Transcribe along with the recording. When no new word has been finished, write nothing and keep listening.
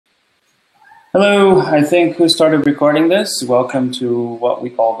Hello, I think we started recording this. Welcome to what we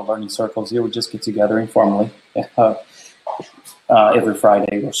call the Learning Circles here. We just get together informally every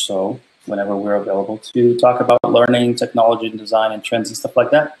Friday or so, whenever we're available, to talk about learning, technology, and design, and trends and stuff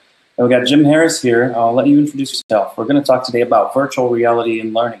like that. And we got Jim Harris here. I'll let you introduce yourself. We're going to talk today about virtual reality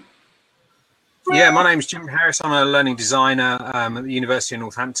and learning. Yeah, my name's Jim Harris. I'm a learning designer at the University of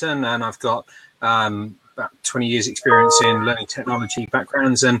Northampton, and I've got about 20 years experience in learning technology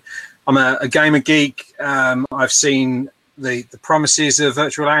backgrounds, and I'm a gamer geek. I've seen the promises of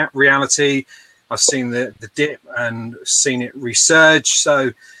virtual reality. I've seen the dip and seen it resurge.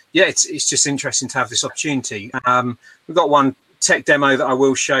 So yeah, it's just interesting to have this opportunity. We've got one tech demo that I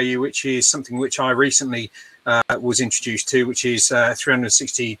will show you, which is something which I recently was introduced to, which is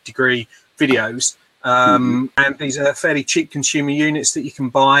 360-degree videos. And these are fairly cheap consumer units that you can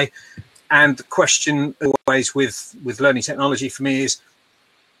buy. And the question always with learning technology for me is,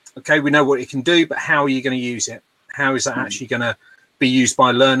 okay, we know what it can do, but how are you going to use it? How is that actually going to be used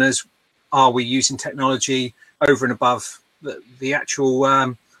by learners? Are we using technology over and above the actual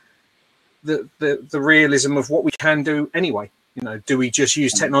the realism of what we can do anyway? You know, do we just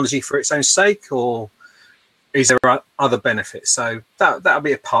use technology for its own sake, or is there other benefits? So that'll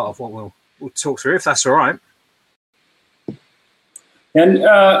be a part of what we'll talk through, if that's all right. And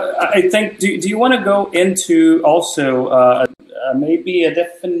I think, do you want to go into also maybe a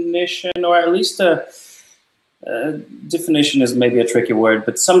definition, or at least a definition is maybe a tricky word,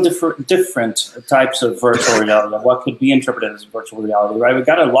 but some different types of virtual reality, what could be interpreted as virtual reality, right? We've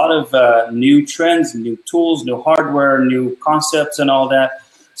got a lot of new trends, new tools, new hardware, new concepts and all that.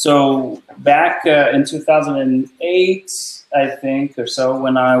 So back in 2008, I think, or so,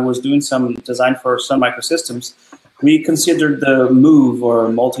 when I was doing some design for Sun Microsystems, we considered the MOVE, or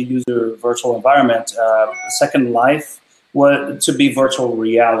multi-user virtual environment, Second Life, to be virtual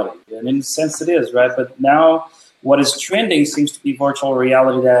reality. And in a sense it is, right? But now what is trending seems to be virtual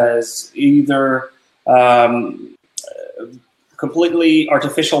reality that is either completely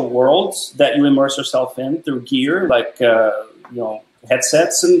artificial worlds that you immerse yourself in through gear, like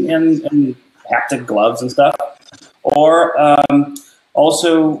headsets and haptic gloves and stuff, or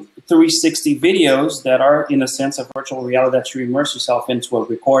also 360 videos that are, in a sense, a virtual reality that you immerse yourself into a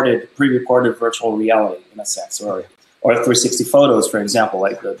pre-recorded virtual reality, in a sense, or 360 photos, for example,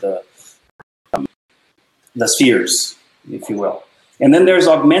 like the spheres, if you will. And then there's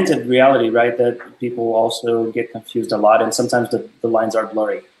augmented reality, right, that people also get confused a lot, and sometimes the lines are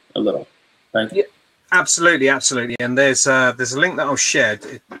blurry a little, right? Yeah, absolutely. And there's a link that I'll share.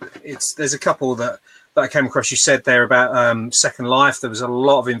 There's a couple that I came across. You said there about Second Life. There was a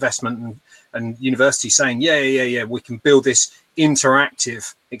lot of investment and universities saying, yeah, we can build this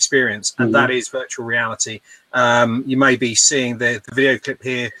interactive experience, and that is virtual reality. You may be seeing the video clip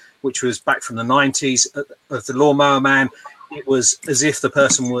here, which was back from the 90s of the Lawnmower Man. It was as if the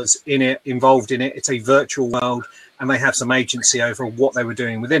person was in it, involved in it. It's a virtual world, and they have some agency over what they were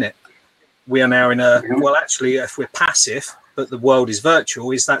doing within it. We are now in a, well, actually, if we're passive, but the world is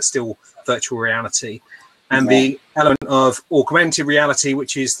virtual, is that still virtual reality? And the element of augmented reality,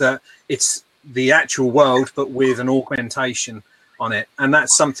 which is that it's the actual world, but with an augmentation on it. And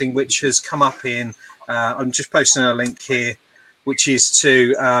that's something which has come up in, I'm just posting a link here, which is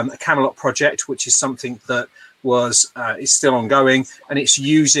to a Camelot project, which is something that is still ongoing, and it's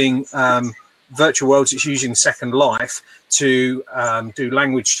using virtual worlds. It's using Second Life to do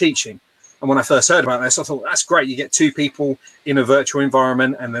language teaching. And when I first heard about this, I thought, that's great. You get two people in a virtual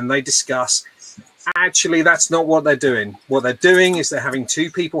environment and then they discuss. Actually, that's not what they're doing. What they're doing is they're having two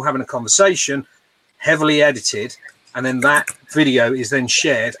people having a conversation, heavily edited, and then that video is then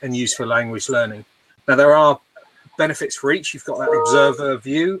shared and used for language learning. Now, there are benefits for each. You've got that observer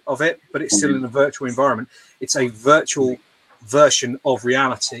view of it, but it's still in a virtual environment. It's a virtual version of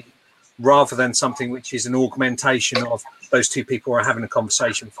reality, rather than something which is an augmentation of those two people are having a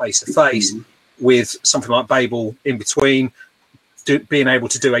conversation face to face with something like Babel in between, being able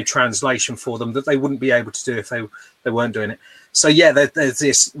to do a translation for them that they wouldn't be able to do if they weren't doing it. So yeah, there's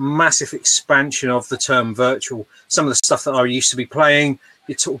this massive expansion of the term virtual. Some of the stuff that I used to be playing,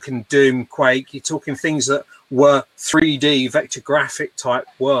 you're talking Doom, Quake, you're talking things that were 3D vector graphic type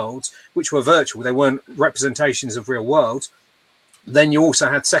worlds, which were virtual. They weren't representations of real worlds. Then you also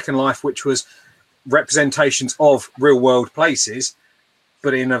had Second Life, which was representations of real world places,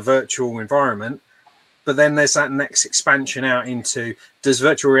 but in a virtual environment. But then there's that next expansion out into, does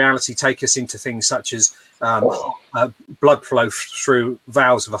virtual reality take us into things such as blood flow through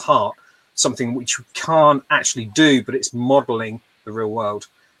valves of a heart, something which you can't actually do, but it's modeling the real world.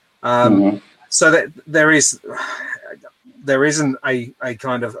 So that there is, there isn't a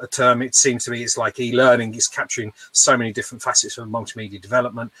kind of a term. It seems to be it's like e-learning is capturing so many different facets of multimedia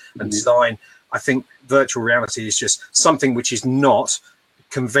development and design. I think virtual reality is just something which is not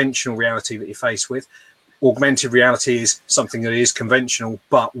conventional reality that you're faced with. Augmented reality is something that is conventional,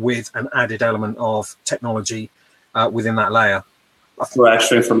 but with an added element of technology within that layer. For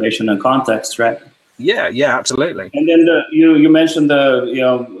extra information and context, right? Yeah, absolutely. And then you mentioned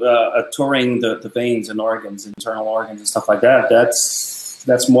touring the veins and organs, internal organs and stuff like that.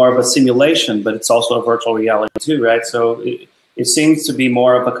 That's more of a simulation, but it's also a virtual reality too, right? So it seems to be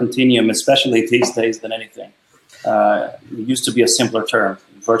more of a continuum, especially these days, than anything. It used to be a simpler term.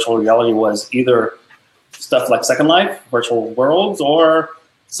 Virtual reality was either stuff like Second Life, virtual worlds, or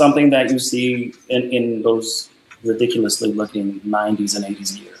something that you see in those ridiculously looking 90s and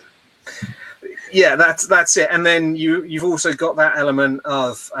 80s gear. Yeah, that's it. And then you've also got that element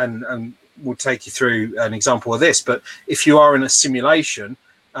of, and we'll take you through an example of this, but if you are in a simulation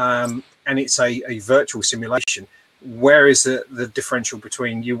and it's a virtual simulation, where is the differential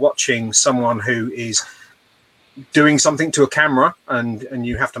between you watching someone who is doing something to a camera and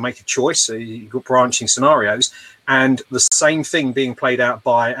you have to make a choice, so you've got branching scenarios, and the same thing being played out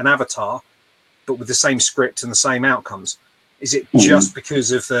by an avatar, but with the same script and the same outcomes? Is it just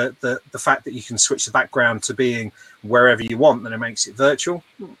because of the fact that you can switch the background to being wherever you want that it makes it virtual?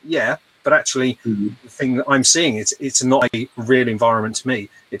 Yeah, but actually the thing that I'm seeing is it's not a real environment to me.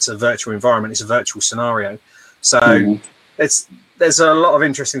 It's a virtual environment. It's a virtual scenario. So there's a lot of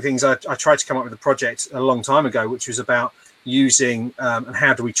interesting things. I tried to come up with a project a long time ago, which was about using and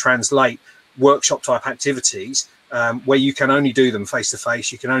how do we translate workshop type activities where you can only do them face to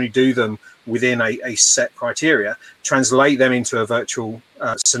face, you can only do them within a set criteria, translate them into a virtual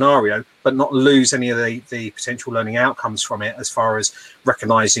scenario, but not lose any of the potential learning outcomes from it, as far as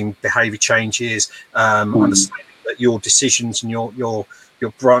recognizing behavior changes, understanding that your decisions and your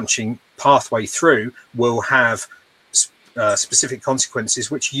branching pathway through will have specific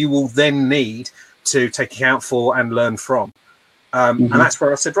consequences, which you will then need to take account for and learn from. And that's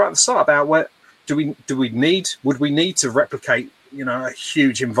where I said right at the start about where would we need to replicate, a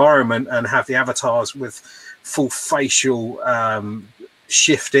huge environment and have the avatars with full facial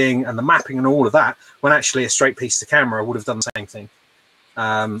shifting and the mapping and all of that, when actually a straight piece to camera would have done the same thing.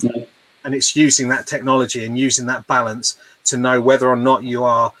 And it's using that technology and using that balance to know whether or not you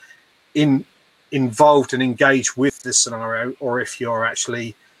are involved and engaged with the scenario, or if you're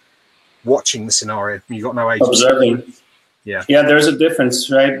actually watching the scenario. You've got no agency. Observing. Yeah, there's a difference,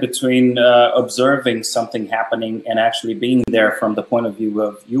 right, between observing something happening and actually being there from the point of view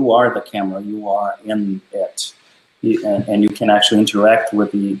of you are the camera, you are in it, and you can actually interact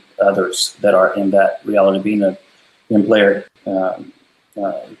with the others that are in that reality, being a in-player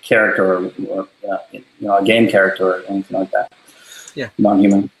character or a game character or anything like that. Yeah,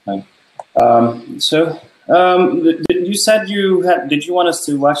 non-human. Right? You said did you want us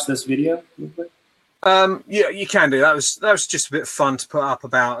to watch this video? Yeah, you can do. That was just a bit of fun to put up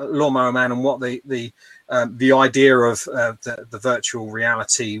about Lawnmower Man and what the idea of the virtual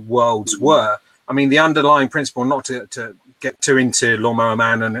reality worlds were. I mean, the underlying principle, not to get too into Lawnmower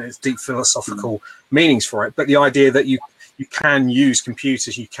Man and its deep philosophical meanings for it, but the idea that you can use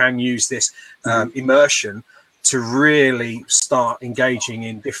computers, you can use this immersion to really start engaging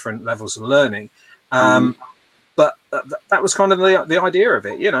in different levels of learning. But that was kind of the idea of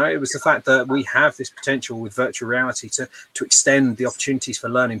it. It was the fact that we have this potential with virtual reality to extend the opportunities for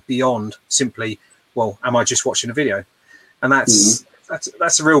learning beyond simply, well, am I just watching a video? And that's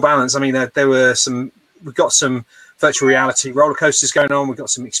a real balance. I mean, we've got some virtual reality roller coasters going on. We've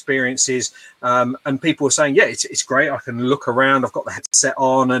got some experiences, and people are saying, yeah, it's great. I can look around. I've got the headset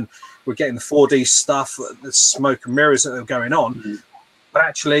on, and we're getting the 4D stuff, the smoke and mirrors that are going on. But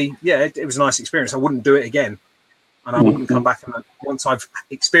actually, yeah, it was a nice experience. I wouldn't do it again. And I wouldn't come back, and once I've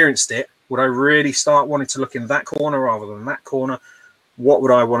experienced it, would I really start wanting to look in that corner rather than that corner? What would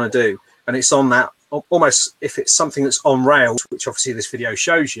I want to do? And it's on that, almost, if it's something that's on rails, which obviously this video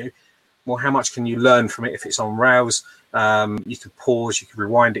shows you, well, how much can you learn from it if it's on rails? You can pause, you can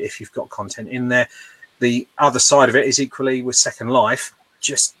rewind it if you've got content in there. The other side of it is equally with Second Life.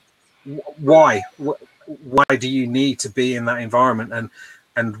 Just why do you need to be in that environment,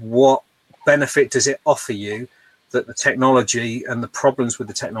 and what benefit does it offer you that the technology and the problems with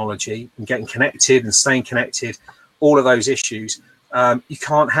the technology and getting connected and staying connected, all of those issues, you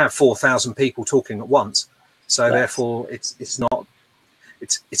can't have 4,000 people talking at once. So therefore it's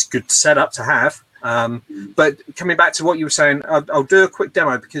good setup to have. But coming back to what you were saying, I'll do a quick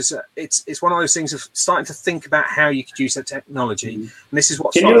demo, because it's one of those things of starting to think about how you could use that technology. And this is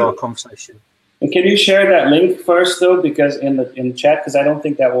what started our conversation. And can you share that link first, though, because in the chat, because I don't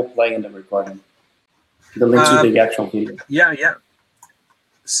think that will play in the recording. The link to the actual video. Yeah, yeah.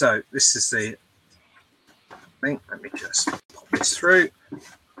 So this is the link. Let me just pop this through.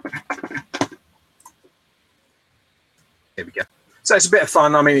 Here we go. So it's a bit of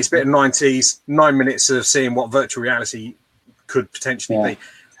fun. I mean, it's a bit of 90s, 9 minutes of seeing what virtual reality could potentially be.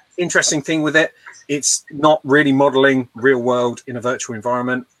 Interesting thing with it, it's not really modeling real world in a virtual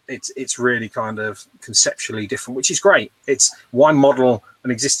environment. It's really kind of conceptually different, which is great. It's why model an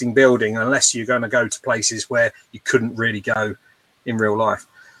existing building unless you're going to go to places where you couldn't really go in real life.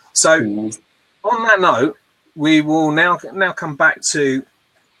 So on that note, we will now come back to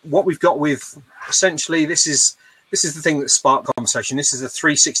what we've got with essentially this is the thing that sparked conversation. This is a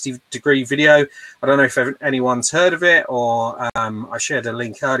 360-degree video. I don't know if anyone's heard of it, or I shared a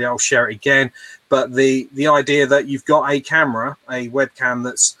link earlier. I'll share it again. But the idea that you've got a camera, a webcam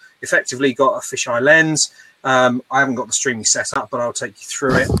that's effectively got a fisheye lens. I haven't got the streaming set up, but I'll take you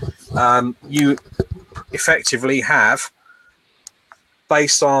through it. You effectively have,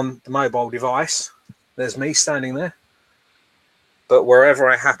 based on the mobile device, there's me standing there. But wherever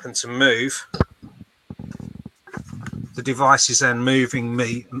I happen to move, the device is then moving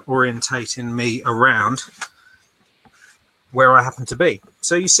me and orientating me around where I happen to be.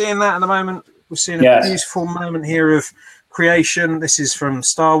 So you're seeing that at the moment. We're seeing a beautiful moment here of creation. This is from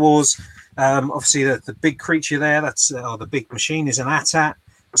Star Wars. Obviously, the big creature there, that's or the big machine is an AT-AT.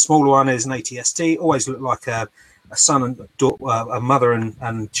 The smaller one is an AT-ST. Always look like a son and a mother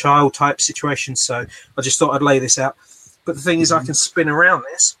and child type situation. So I just thought I'd lay this out. But the thing is, I can spin around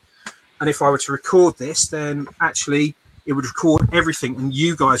this. And if I were to record this, then actually it would record everything, and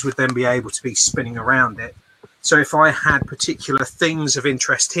you guys would then be able to be spinning around it. So if I had particular things of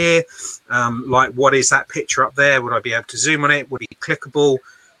interest here, like what is that picture up there? Would I be able to zoom on it? Would it be clickable?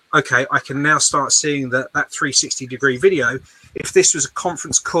 Okay, I can now start seeing that 360-degree video. If this was a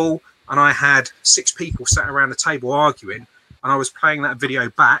conference call and I had 6 people sat around the table arguing and I was playing that video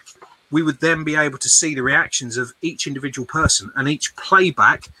back, we would then be able to see the reactions of each individual person, and each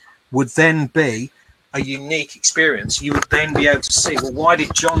playback would then be a unique experience. You would then be able to see, well, why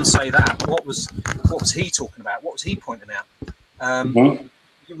did John say that? What was he talking about? What was he pointing out?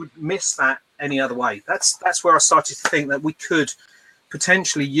 You would miss that any other way. That's where I started to think that we could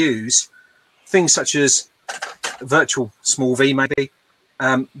potentially use things such as virtual small V, maybe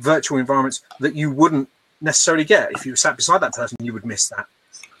virtual environments that you wouldn't necessarily get if you sat beside that person. You would miss that.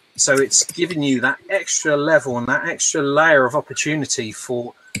 So it's giving you that extra level and that extra layer of opportunity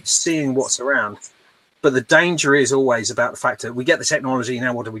for seeing what's around. But the danger is always about the fact that we get the technology,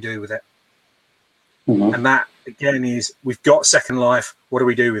 now what do we do with it? And that, again, is we've got Second Life. What do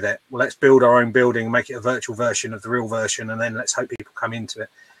we do with it? Well, let's build our own building, make it a virtual version of the real version, and then let's hope people come into it.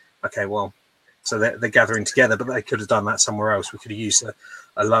 Okay, well, so they're gathering together, but they could have done that somewhere else. We could have used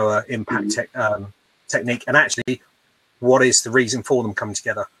a lower impact technique. And actually, what is the reason for them coming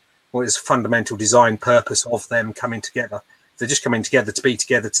together? What is the fundamental design purpose of them coming together? If they're just coming together to be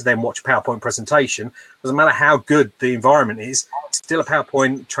together to then watch a PowerPoint presentation, doesn't matter how good the environment is, it's still a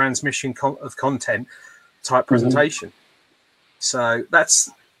PowerPoint transmission of content type presentation. So that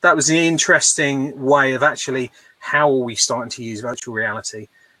was an interesting way of actually how are we starting to use virtual reality.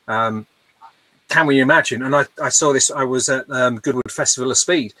 Can we imagine? And I saw this, I was at Goodwood Festival of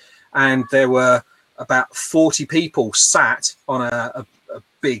Speed, and there were about 40 people sat on a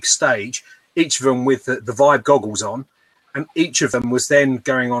big stage, each of them with the Vibe goggles on, and each of them was then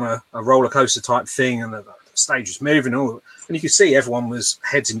going on a roller coaster type thing, and the stage was moving and you could see everyone was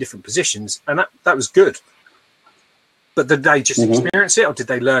heads in different positions, and that was good. But did they just experience it, or did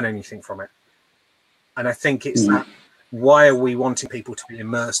they learn anything from it? And I think it's that, why are we wanting people to be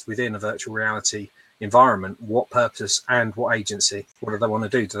immersed within a virtual reality environment? What purpose and what agency? What do they want to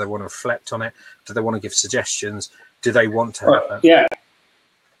do? Do they want to reflect on it? Do they want to give suggestions? Do they want to have that? Yeah.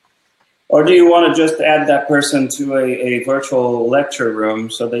 Or do you want to just add that person to a virtual lecture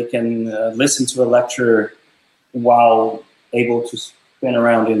room so they can listen to a lecture while able to spin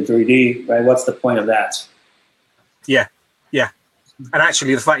around in 3D, right? What's the point of that? Yeah, yeah. And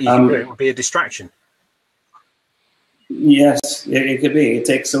actually, the fact you can do it would be a distraction. Yes, it could be. It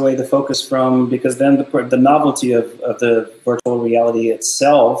takes away the focus from, because then the novelty of the virtual reality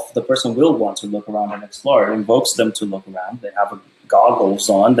itself, the person will want to look around and explore. It invokes them to look around. They have goggles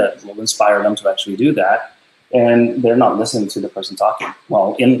on that will inspire them to actually do that. And they're not listening to the person talking.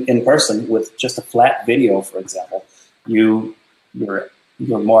 Well, in person, with just a flat video, for example, you're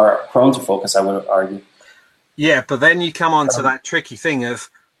more prone to focus, I would argue. Yeah, but then you come on to that tricky thing of,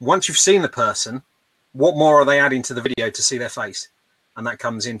 once you've seen the person, what more are they adding to the video to see their face? and that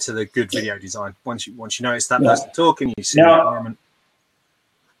comes into the good video design. Once you notice that Yeah. person talking, you see Now, the environment.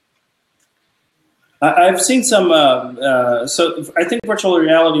 I've seen some, so I think virtual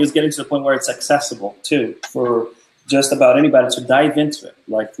reality is getting to the point where it's accessible too for just about anybody to dive into it.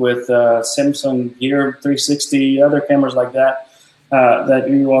 Like with Samsung Gear 360, other cameras like that, that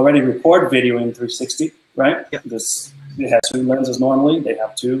you already record video in 360, right? Yep. They have two lenses normally, they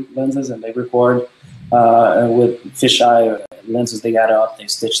have two lenses and they record with fisheye lenses they add up, they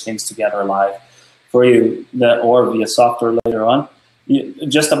stitch things together live for you, or via software later on.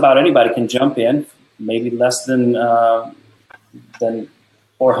 Just about anybody can jump in, maybe less than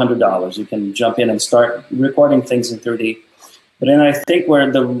 $400. You can jump in and start recording things in 3D. But then I think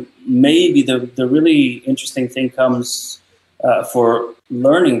where maybe the really interesting thing comes for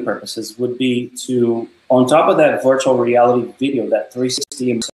learning purposes would be to, on top of that virtual reality video, that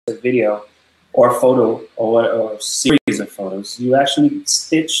 360 video or photo or series of photos, you actually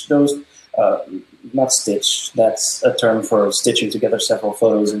stitch those, not stitch, that's a term for stitching together several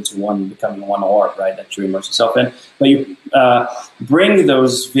photos into one, becoming one orb, right, that you immerse yourself in. But you bring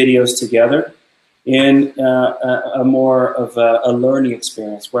those videos together in a more of a learning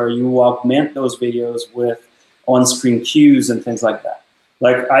experience where you augment those videos with on-screen cues and things like that.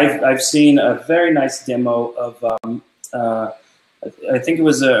 Like I've seen a very nice demo of, I think it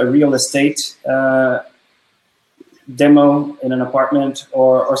was a real estate demo in an apartment,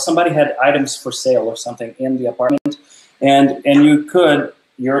 or somebody had items for sale or something in the apartment, and you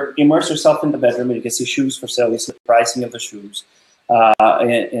immerse yourself in the bedroom and you can see shoes for sale, you see the pricing of the shoes,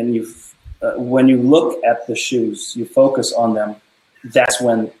 and when you look at the shoes, you focus on them, that's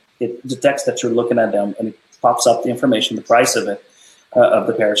when it detects that you're looking at them and it pops up the information, the price of it, of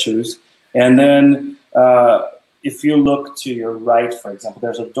the pair of shoes. And then if you look to your right, for example,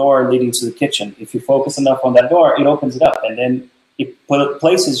 there's a door leading to the kitchen. If you focus enough on that door, it opens it up, and then it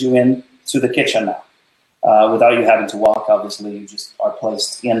places you into the kitchen now. Without you having to walk, obviously, you just are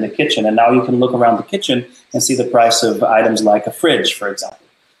placed in the kitchen. And now you can look around the kitchen and see the price of items like a fridge, for example.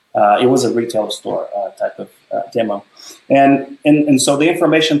 It was a retail store type of demo. And so the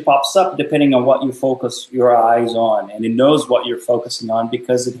information pops up depending on what you focus your eyes on. And it knows what you're focusing on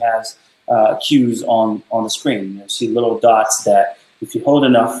because it has cues on the screen. You'll see little dots that if you hold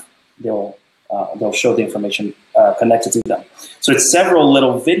enough, they'll show the information connected to them. So it's several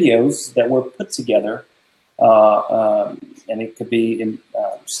little videos that were put together, and it could be in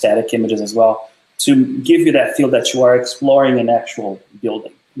static images as well, to give you that feel that you are exploring an actual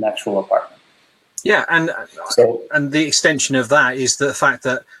building, an actual apartment. Yeah, and the extension of that is the fact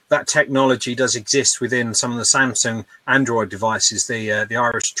that that technology does exist within some of the Samsung Android devices, the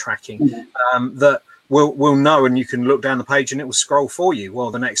iris tracking, that will know, and you can look down the page and it will scroll for you. Well,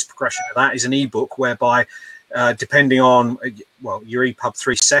 the next progression of that is an ebook whereby, depending on your EPUB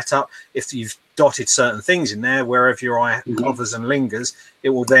 3 setup, if you've dotted certain things in there, wherever your eye hovers and lingers, it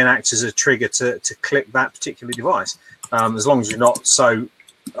will then act as a trigger to click that particular device. As long as you're not so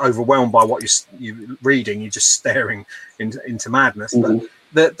overwhelmed by what you're reading, you're just staring into madness.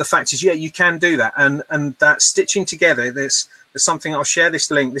 But the fact is, yeah, you can do that, and that stitching together, there's something. I'll share this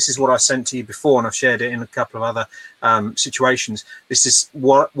link. This is what I sent to you before, and I've shared it in a couple of other situations. This is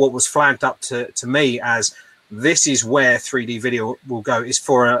what was flagged up to me as this is where 3D video will go. It's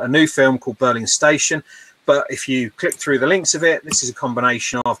for a new film called Berlin Station. But if you click through the links of it, this is a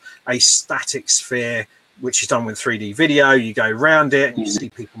combination of a static sphere, which is done with 3D video. You go around it and you see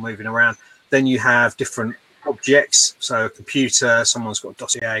people moving around. Then you have different objects. So a computer, someone's got a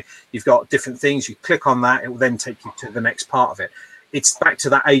dossier. You've got different things. You click on that. It will then take you to the next part of it. It's back to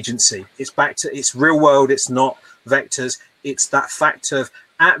that agency. It's real world. It's not vectors. It's that fact of,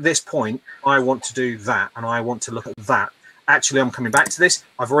 at this point, I want to do that and I want to look at that. Actually, I'm coming back to this.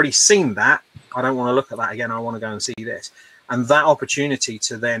 I've already seen that. I don't want to look at that again. I want to go and see this. And that opportunity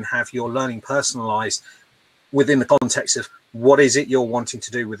to then have your learning personalized within the context of what is it you're wanting to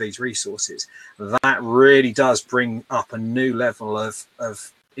do with these resources, that really does bring up a new level of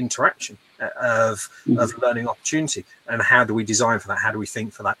interaction, of learning opportunity. And how do we design for that? How do we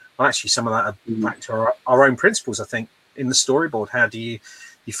think for that? Well, actually, some of that are back to our own principles, I think, in the storyboard. How do you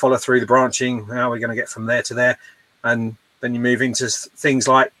follow through the branching? How are we going to get from there to there? And then you move into things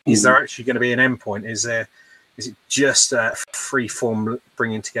like, is there actually going to be an endpoint? Is it just a free form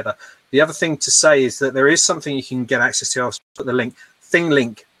bringing together? The other thing to say is that there is something you can get access to. I'll put the link.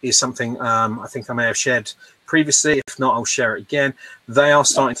 ThingLink is something I think I may have shared previously. If not, I'll share it again. They are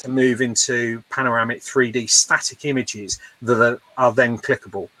starting to move into panoramic 3D static images that are then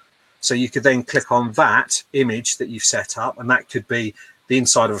clickable. So you could then click on that image that you've set up, and that could be the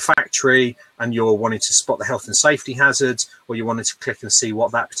inside of a factory and you're wanting to spot the health and safety hazards, or you wanted to click and see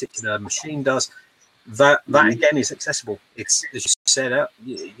what that particular machine does, that again is accessible. It's, as you said,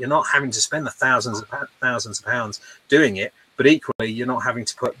 you're not having to spend the thousands of pounds doing it, but equally you're not having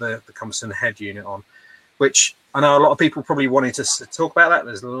to put the cumbersome head unit on, which I know a lot of people probably wanting to talk about that.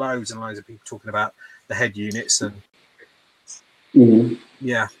 There's loads and loads of people talking about the head units and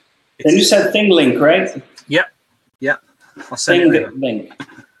yeah. And you said ThingLink, right? Yeah. I'll send ThingLink.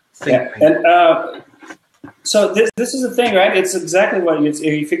 Yeah. And so this is the thing, right? It's exactly what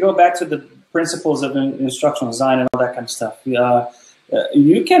if you go back to the principles of instructional design and all that kind of stuff,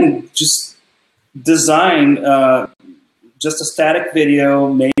 you can just design just a static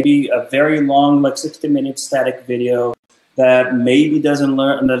video, maybe a very long, like 60-minute static video that maybe doesn't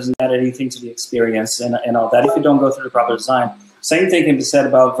add anything to the experience and all that if you don't go through the proper design. Same thing can be said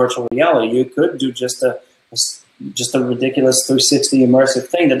about virtual reality. You could do just a ridiculous 360 immersive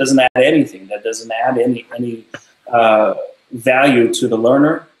thing that doesn't add anything, that doesn't add any value to the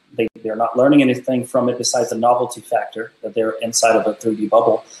learner. They're not learning anything from it besides the novelty factor that they're inside of a 3D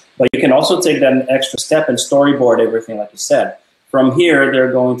bubble. But you can also take that an extra step and storyboard everything, like you said. From here,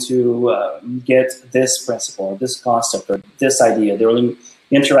 they're going to get this principle, or this concept, or this idea. They're going to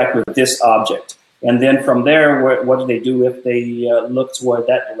interact with this object. And then from there, what do they do if they look toward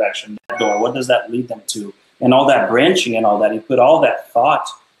that direction, that door? What does that lead them to? And all that branching and all that, you put all that thought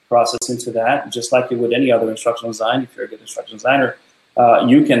process into that, just like you would any other instructional design. If you're a good instructional designer,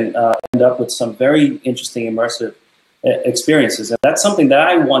 you can end up with some very interesting immersive experiences. And that's something that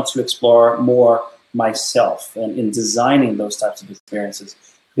I want to explore more myself and in designing those types of experiences.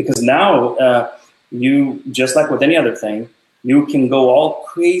 Because now, you, just like with any other thing, you can go all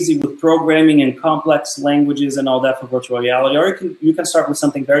crazy with programming and complex languages and all that for virtual reality, or you can start with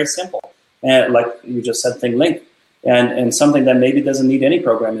something very simple, like you just said, ThingLink, and something that maybe doesn't need any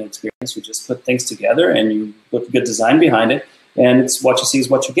programming experience. You just put things together and you put good design behind it, and it's what you see is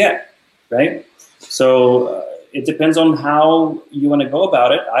what you get, right? So it depends on how you want to go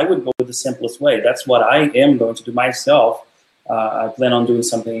about it. I would go with the simplest way. That's what I am going to do myself. I plan on doing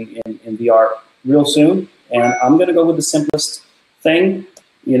something in VR real soon. And I'm going to go with the simplest thing,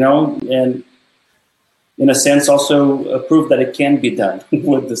 and in a sense also prove that it can be done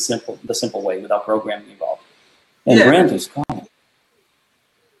with the simple way without programming involved. And yeah. Brent is calling.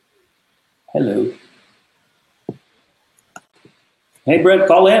 Hello. Hey, Brent,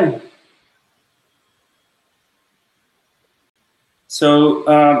 call in. So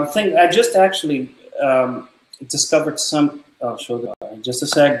I just actually discovered some. Oh, just a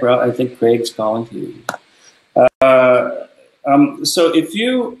sec, bro. I think Craig's calling to you. So if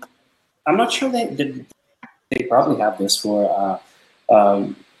you, I'm not sure they probably have this for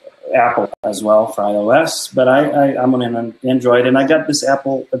Apple as well for iOS, but I'm on an Android, and I got this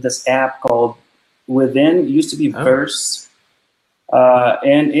app called Within. It used to be Verse,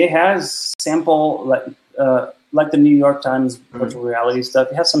 and it has sample like the New York Times virtual reality stuff.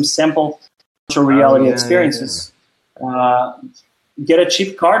 It has some sample virtual reality experiences. Yeah. Get a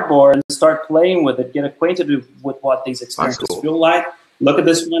cheap cardboard and start playing with it. Get acquainted with what these experiences feel like. Look at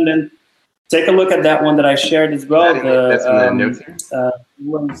this one and take a look at that one that I shared as well. That's in the notes here?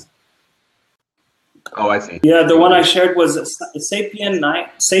 Oh, I see. Yeah, the one I shared was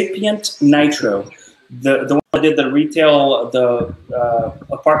Sapient Nitro. The one that did the retail,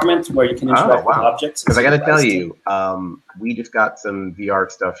 apartment where you can interact with objects. Because I got to tell you, we just got some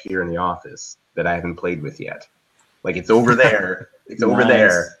VR stuff here in the office that I haven't played with yet. Like, it's over there. It's over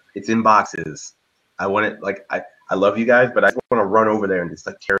there. It's in boxes. I want it. Like, I love you guys, but I just want to run over there and just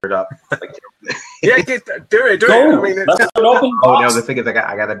like tear it up. Like, yeah, do it. I mean, that's an open box. Oh no, the thing is, I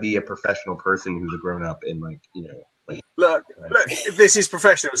got to be a professional person who's a grown up and like, Look, this is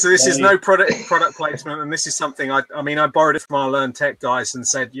professional. So this is no product placement, and this is something I borrowed it from our Learn Tech guys and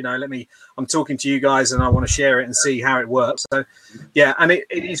said, I'm talking to you guys and I want to share it and see how it works. So yeah, and it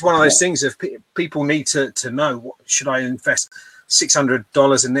is one of those things of people need to know, should I invest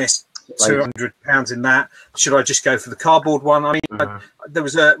 $600 in this, £200 in that? Should I just go for the cardboard one? I mean, there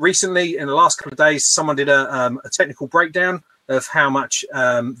was recently in the last couple of days, someone did a technical breakdown of how much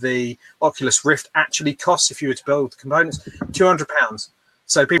the Oculus Rift actually costs if you were to build the components, £200.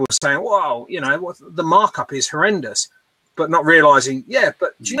 So people were saying, wow, the markup is horrendous, but not realizing,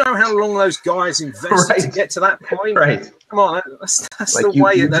 but do you know how long those guys invested to get to that point? Right. Come on, that's like the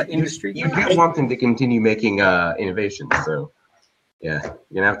way that industry you do want them to continue making innovations. So yeah,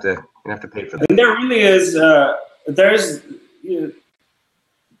 you're gonna have to pay for that. And there really is there's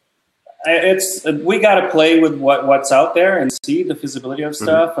we got to play with what's out there and see the feasibility of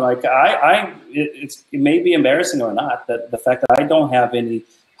stuff. Like it may be embarrassing or not that the fact that I don't have any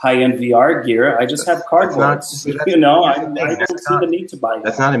high-end VR gear. I just have cardboards. I don't see the need to buy that.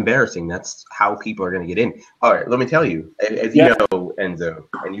 That's not embarrassing. That's how people are going to get in. All right, let me tell you. As you know, Enzo,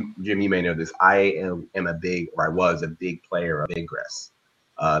 and you, Jim, you may know this. I was a big player of Ingress,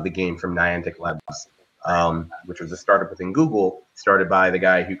 the game from Niantic Labs. Which was a startup within Google, started by the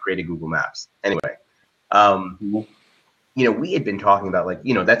guy who created Google Maps. Anyway, you know, we had been talking about, like,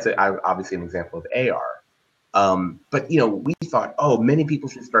 you know, that's obviously an example of AR. But, you know, we thought, oh, many people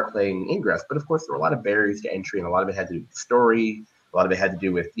should start playing Ingress. But, of course, there were a lot of barriers to entry, and a lot of it had to do with the story. A lot of it had to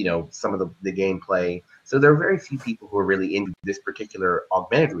do with, you know, some of the gameplay. So there are very few people who are really into this particular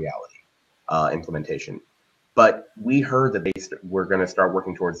augmented reality implementation. But we heard that they were going to start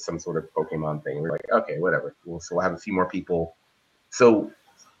working towards some sort of Pokemon thing. We're like, okay, whatever. So we'll have a few more people. So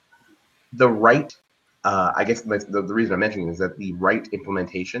the right, I guess the reason I'm mentioning is that the right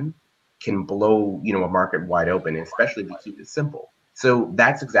implementation can blow, you know, a market wide open, especially if you keep it simple. So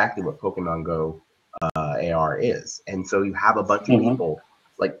that's exactly what Pokemon Go AR is. And so you have a bunch of people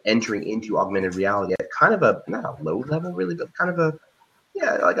like entering into augmented reality at kind of a, not a low level really, but kind of a,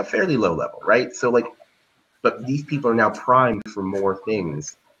 like a fairly low level, right? So like, but these people are now primed for more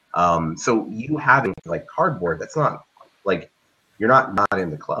things. So you having like cardboard, that's not like, you're not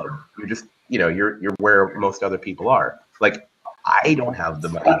in the club. You're just, you know, you're where most other people are. Like, I don't have the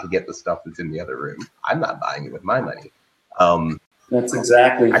money to get the stuff that's in the other room. I'm not buying it with my money. That's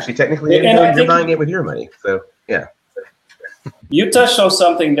exactly. Actually, technically, you're buying it with your money. So, yeah. You touched on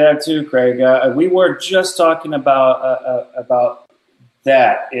something there too, Craig. We were just talking about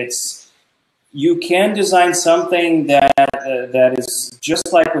that. You can design something that is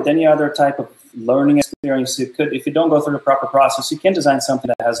just like with any other type of learning experience. You could, if you don't go through the proper process, you can design something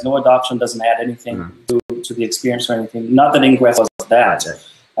that has no adoption, doesn't add anything to the experience or anything. Not that Ingress was that.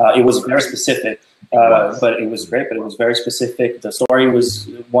 It was very specific, but it was great. But it was very specific. The story was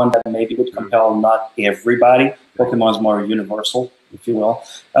one that maybe would compel not everybody. Pokemon is more universal, if you will.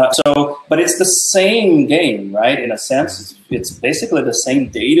 But it's the same game, right? In a sense, it's basically the same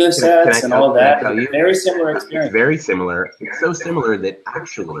data sets and all of that. Very similar experience. It's very similar. It's so similar that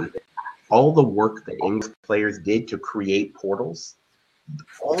actually all the work that English players did to create portals,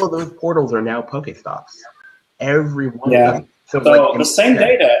 all of those portals are now Pokestops. Every one of them. So like, the same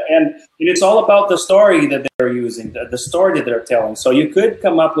data, and it's all about the story that they're using, the story that they're telling. So you could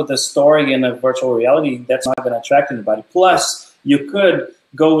come up with a story in a virtual reality that's not going to attract anybody. Plus, you could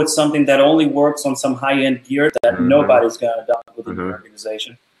go with something that only works on some high-end gear that nobody's going to adopt within the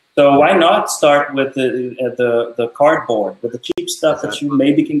organization. So why not start with the cardboard, with the cheap stuff that you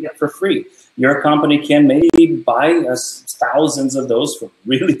maybe can get for free? Your company can maybe buy us thousands of those for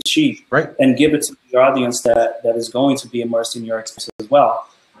really cheap, and give it to your audience that is going to be immersed in your experience as well.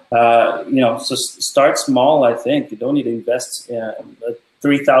 You know, so start small. I think you don't need to invest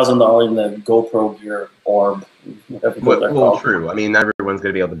 $3,000 in the GoPro gear orb. Well, true. I mean, everyone's going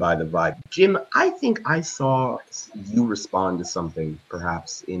to be able to buy the Vibe. Jim, I think I saw you respond to something,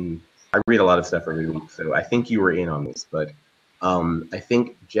 perhaps I read a lot of stuff every week, so I think you were in on this, but I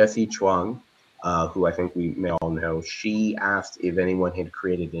think Jessie Chuang, who I think we may all know, she asked if anyone had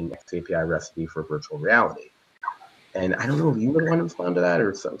created an XAPI recipe for virtual reality. And I don't know if you were the one to respond to that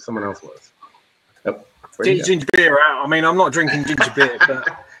or someone else was. Oh, ginger beer out. I mean, I'm not drinking ginger beer, but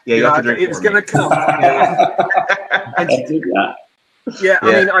yeah, you have to drink it's going to come. I mean,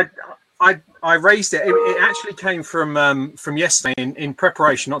 I raised it. It actually came from yesterday in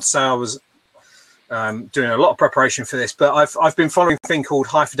preparation. Not to say I was doing a lot of preparation for this, but I've been following a thing called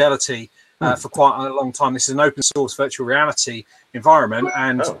High Fidelity for quite a long time. This is an open source virtual reality environment,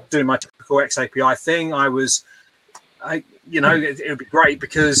 and doing my typical XAPI thing, you know, it would be great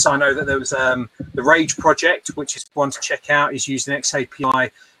because I know that there was the Rage project, which is one to check out, is using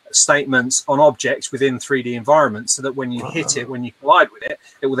XAPI statements on objects within 3D environments, so that when you hit it, when you collide with it,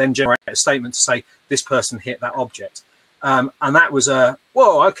 it will then generate a statement to say this person hit that object. And that was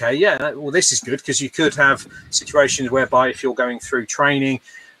well, this is good, because you could have situations whereby if you're going through training,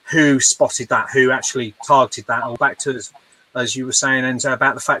 who spotted that, who actually targeted that, or back to as you were saying, and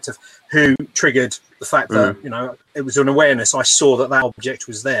about the fact of who triggered the fact that, you know, it was an awareness. I saw that object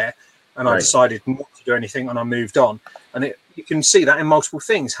was there, and I decided not to do anything, and I moved on. And you can see that in multiple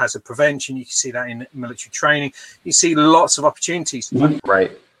things. Hazard prevention, you can see that in military training. You see lots of opportunities.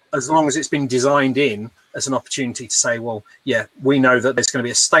 Right. as long as it's been designed in as an opportunity to say, well, yeah, we know that there's going to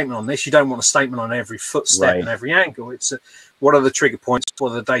be a statement on this. You don't want a statement on every footstep and every angle. It's what are the trigger points?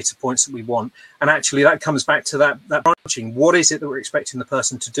 What are the data points that we want? And actually, that comes back to that branching. What is it that we're expecting the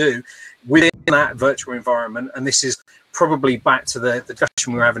person to do within that virtual environment? And this is probably back to the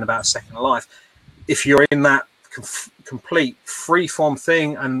discussion we were having about Second Life. If you're in that complete free-form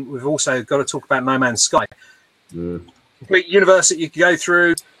thing, and we've also got to talk about No Man's Sky. Complete universe that you can go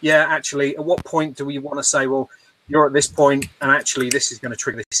through. Yeah, actually, at what point do we want to say, well, you're at this point, and actually this is going to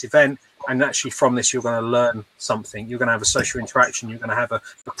trigger this event, and actually from this you're going to learn something. You're going to have a social interaction. You're going to have a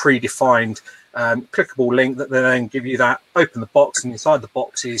predefined clickable link that then give you that, open the box, and inside the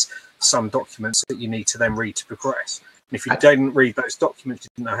box is some documents that you need to then read to progress. And if you didn't read those documents, you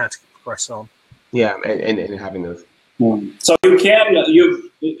didn't know how to progress on. Yeah, and having those. So you've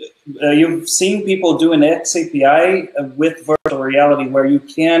seen people do an XAPI with virtual reality where you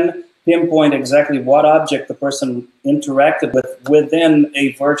can pinpoint exactly what object the person interacted with within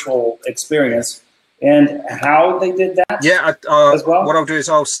a virtual experience and how they did that. Yeah, as well. What I'll do is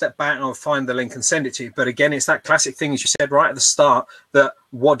I'll step back and I'll find the link and send it to you. But again, it's that classic thing, as you said right at the start, that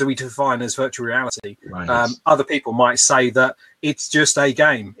what do we define as virtual reality? Right. Other people might say that it's just a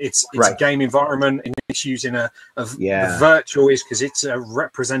game. It's a game environment, and it's using the virtual is because it's a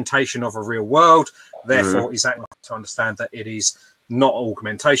representation of a real world. Therefore, is that enough to understand that it is not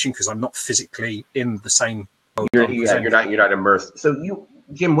augmentation because I'm not physically in the same world? You're not immersed. So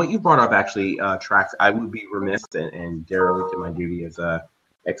Jim, what you brought up actually tracks. I would be remiss, and derelict in my duty as a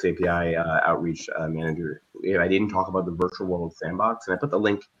XAPI outreach manager if I didn't talk about the virtual world sandbox, and I put the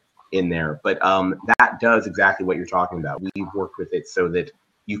link in there. But that does exactly what you're talking about. We've worked with it so that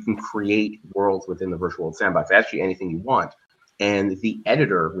you can create worlds within the virtual world sandbox, actually anything you want. And the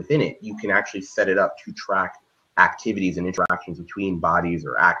editor within it, you can actually set it up to track activities and interactions between bodies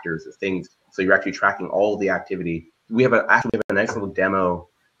or actors or things. So you're actually tracking all the activity. We have a nice little demo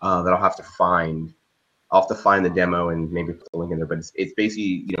that I'll have to find. I'll have to find the demo and maybe put the link in there. But it's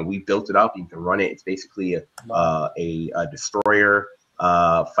basically, we built it up. You can run it. It's basically a destroyer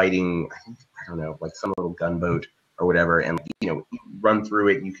fighting, I don't know, like some little gunboat or whatever. And you run through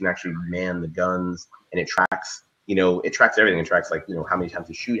it. You can actually man the guns, and it tracks. It tracks everything. It tracks how many times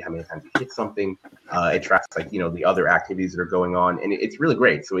you shoot, how many times you hit something. It tracks the other activities that are going on, and it's really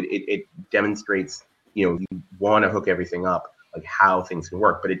great. So it demonstrates. You want to hook everything up, like how things can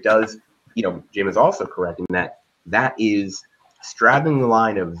work, but it does. Jim is also correct in that is straddling the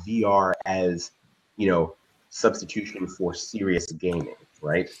line of VR as substitution for serious gaming,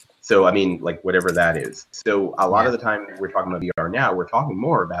 right? So I mean, like whatever that is. So a lot of the time we're talking about VR now, we're talking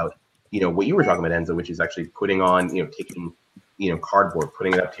more about what you were talking about, Enzo, which is actually putting on taking cardboard,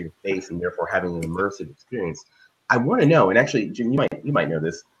 putting it up to your face, and therefore having an immersive experience. I want to know, and actually, Jim, you might know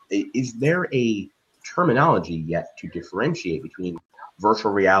this. Is there a terminology yet to differentiate between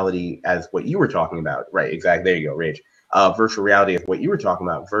virtual reality as what you were talking about? Right, exactly. There you go, Rage. Virtual reality as what you were talking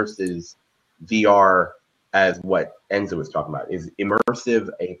about versus VR as what Enzo was talking about. Is immersive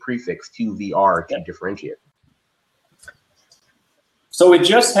a prefix to VR to differentiate? So we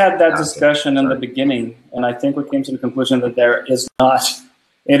just had that discussion in the beginning, and I think we came to the conclusion that there is not.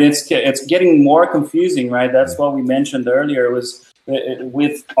 And it's getting more confusing, right? That's what we mentioned earlier. It was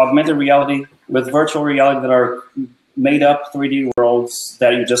with augmented reality, with virtual reality that are made up 3D worlds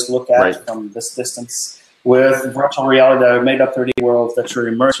that you just look at from this distance, with virtual reality that are made up 3D worlds that you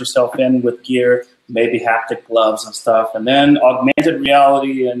immerse yourself in with gear, maybe haptic gloves and stuff, and then augmented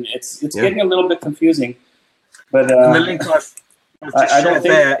reality, and it's getting a little bit confusing. But and the link I've just shared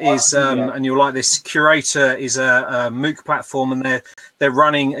there is, and you'll like this, Curator is a MOOC platform, and they're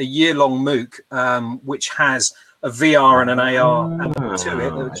running a year-long MOOC which has a VR and an AR element to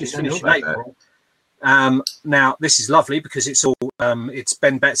it that just finished in April. Now, this is lovely because it's all it's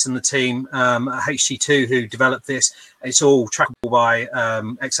Ben Betts and the team at HC2 who developed this. It's all trackable by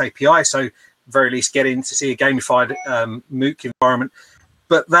XAPI, so very least get in to see a gamified MOOC environment.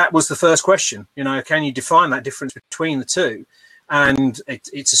 But that was the first question. Can you define that difference between the two? And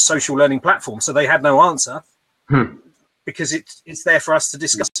it's a social learning platform, so they had no answer because it's there for us to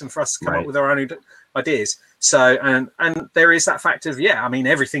discuss and for us to come up with our own ideas. So and there is that fact of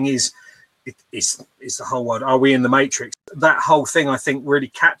everything is. It's the whole world. Are we in the Matrix? That whole thing, I think, really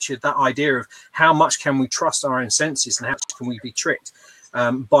captured that idea of how much can we trust our own senses and how much can we be tricked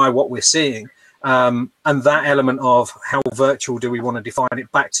by what we're seeing. And that element of how virtual do we want to define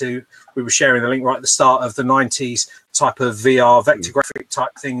it back to, we were sharing the link right at the start of the 90s type of VR vector graphic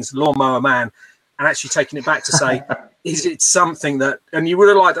type things, Lawnmower Man, and actually taking it back to say, is it something that, and you would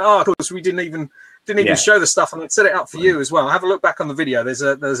have liked, of course, we didn't even didn't even show the stuff, and I'd set it up for you as well. Have a look back on the video. There's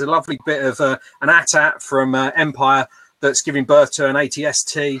a lovely bit of an AT-AT from Empire that's giving birth to an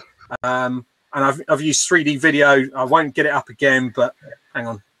ATST, and I've used 3D video. I won't get it up again, but hang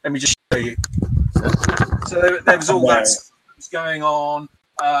on, let me just show you. So there was all that going on.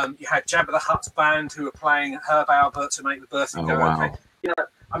 You had Jabba the Hutt's band who were playing Herb Albert to make the birthday go okay. You know,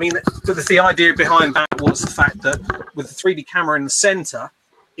 I mean, the idea behind that was the fact that with the 3D camera in the center,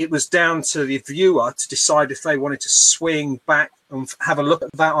 it was down to the viewer to decide if they wanted to swing back and have a look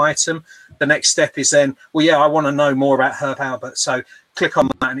at that item. The next step is then, well, yeah, I want to know more about Herb Albert, so click on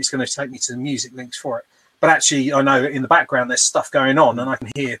that and it's going to take me to the music links for it. But actually, I know in the background there's stuff going on, and I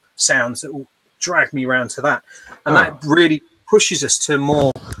can hear sounds that will drag me around to that. And that really pushes us to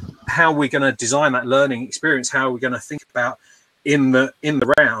more how we're going to design that learning experience, how we're going to think about in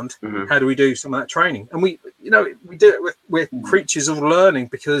the round, how do we do some of that training? And we do it we're creatures of learning,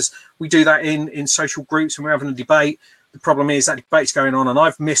 because we do that in social groups and we're having a debate. The problem is that debate's going on and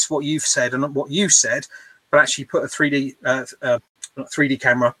I've missed what you've said and what you said, but actually put a 3D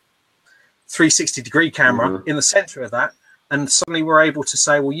camera, 360 degree camera in the center of that, and suddenly we're able to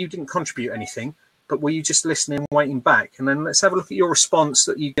say, well, you didn't contribute anything, but were you just listening, waiting back? And then let's have a look at your response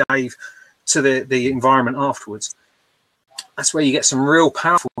that you gave to the environment afterwards. That's where you get some real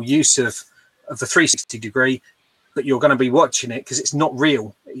powerful use of the 360 degree, that you're going to be watching it because it's not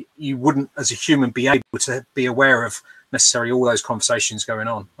real. You wouldn't, as a human, be able to be aware of necessarily all those conversations going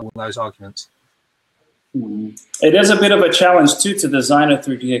on, all those arguments. It is a bit of a challenge, too, to design a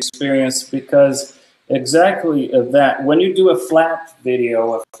 3D experience, because exactly that. When you do a flat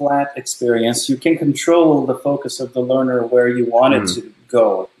video, a flat experience, you can control the focus of the learner where you want it to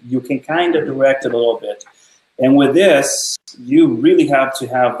go. You can kind of direct it a little bit. And with this, you really have to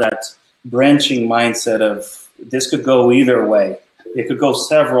have that branching mindset of this could go either way. It could go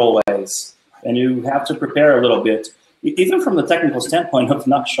several ways. And you have to prepare a little bit, even from the technical standpoint of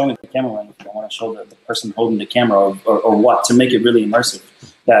not showing the camera if you don't want to show the person holding the camera or what, to make it really immersive.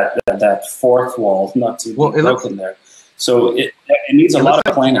 That fourth wall not to be broken there. So it needs a lot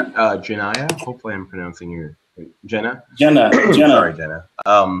of planning. Jenaya, hopefully I'm pronouncing your Jenna. Sorry, Jenna.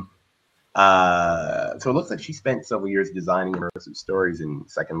 So it looks like she spent several years designing immersive stories in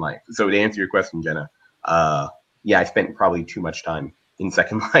Second Life. So to answer your question, Jenna, yeah, I spent probably too much time in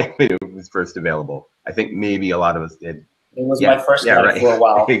Second Life when it was first available. I think maybe a lot of us did. It was my first life for a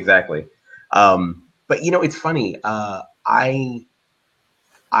while. Exactly. But you know, it's funny. I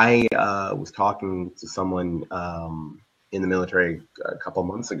was talking to someone in the military a couple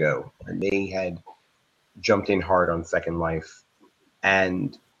months ago, and they had jumped in hard on Second Life,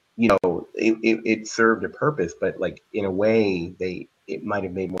 and you know, it served a purpose, but like in a way, it might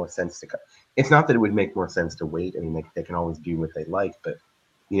have made more sense to. It's not that it would make more sense to wait. I mean, they can always do what they like, but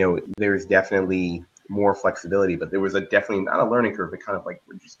you know, there's definitely more flexibility. But there was definitely not a learning curve, but kind of like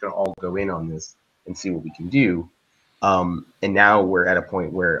we're just gonna all go in on this and see what we can do. And now we're at a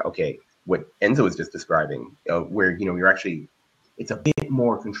point where, okay, what Enzo was just describing, where, you know, you're actually, it's a bit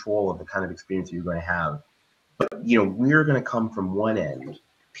more control of the kind of experience you're going to have. But, you know, we're going to come from one end.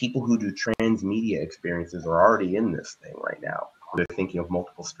 People who do transmedia experiences are already in this thing right now. They're thinking of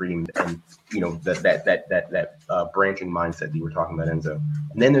multiple streams and, you know, that branching mindset that you were talking about, Enzo.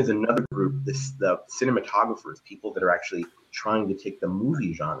 And then there's another group, the cinematographers, people that are actually trying to take the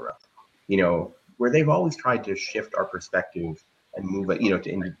movie genre, you know, where they've always tried to shift our perspective and move it, you know,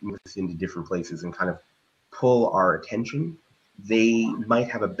 to move us into different places and kind of pull our attention. They might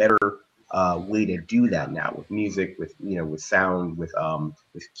have a better way to do that now with music, with, you know, with sound, with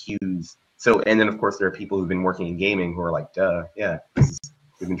cues. So, and then of course there are people who've been working in gaming who are like, duh, yeah,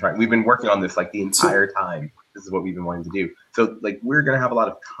 we've been working on this like the entire time. This is what we've been wanting to do. So like we're gonna have a lot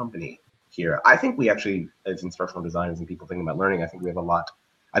of company here. I think we actually, as instructional designers and people thinking about learning, I think we have a lot.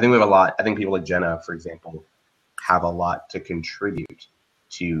 I think people like Jenna, for example, have a lot to contribute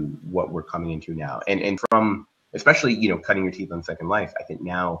to what we're coming into now. And from, especially, you know, cutting your teeth on Second Life, I think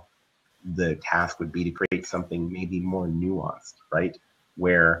now the task would be to create something maybe more nuanced, right?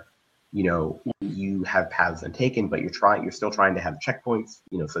 Where, you know, you have paths untaken, but you're still trying to have checkpoints,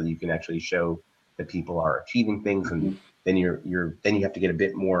 you know, so that you can actually show that people are achieving things. And then you have to get a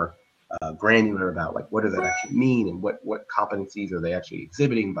bit more granular about like what does that actually mean and what competencies are they actually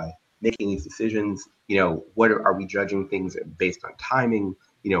exhibiting by making these decisions. You know, what are we judging things based on timing,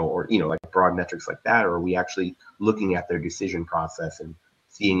 you know, or, you know, like broad metrics like that, or are we actually looking at their decision process and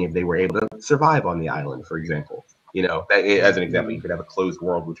seeing if they were able to survive on the island, for example. You know, as an example, you could have a closed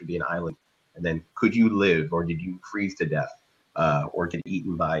world, which would be an island, and then could you live, or did you freeze to death, or get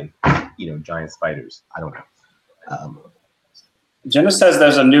eaten by, you know, giant spiders? I don't know. Jenna says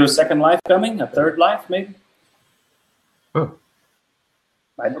there's a new Second Life coming, a Third Life maybe. Oh,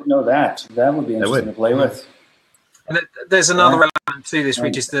 I didn't know that. That would be interesting to play with. And there's another element to this,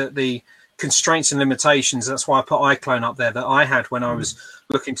 which is the constraints and limitations. That's why I put iClone up there that I had when I was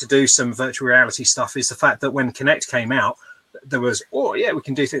looking to do some virtual reality stuff, is the fact that when Kinect came out, there was, oh yeah, we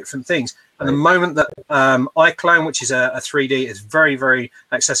can do different things. And the moment that iClone, which is a 3D, it's very, very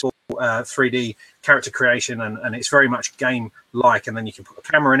accessible 3D character creation, and it's very much game-like, and then you can put a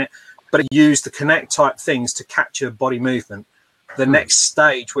camera in it, but it used the Kinect type things to capture body movement. The next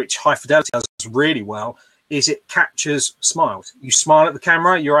stage, which High Fidelity does really well, is it captures smiles. You smile at the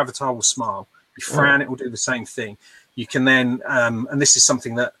camera, your avatar will smile. You frown, it will do the same thing. You can then, and this is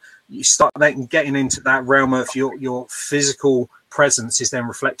something that you start then getting into that realm of your physical presence is then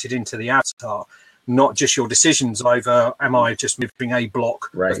reflected into the avatar, not just your decisions over, am I just moving a block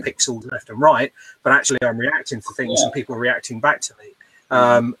of pixels left and right, but actually I'm reacting to things and people are reacting back to me.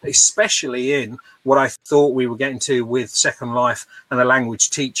 Especially in what I thought we were getting to with Second Life and the language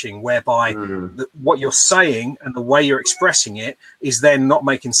teaching, whereby what you're saying and the way you're expressing it is then not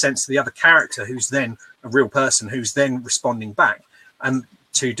making sense to the other character, who's then a real person, who's then responding back, and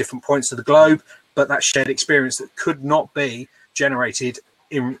to different points of the globe, but that shared experience that could not be generated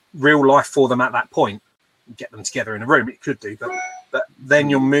in real life for them at that point. Get them together in a room, it could do, but then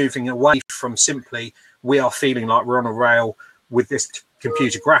you're moving away from simply, we are feeling like we're on a rail with this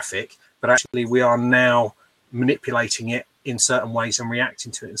computer graphic, but actually we are now manipulating it in certain ways and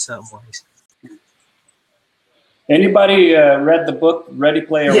reacting to it in certain ways. Anybody read the book Ready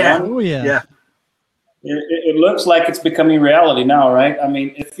Player One? Oh, yeah. It looks like it's becoming reality now, right? I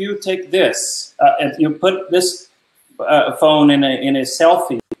mean, if you take this, if you put this phone in a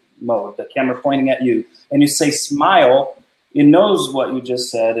selfie mode, the camera pointing at you, and you say smile, it knows what you just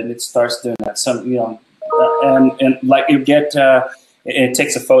said, and it starts doing that. Some, you know, and like you get, it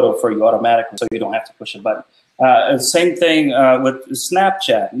takes a photo for you automatically, so you don't have to push a button. Same thing with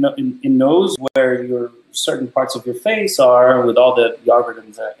Snapchat. It knows where your certain parts of your face are with all the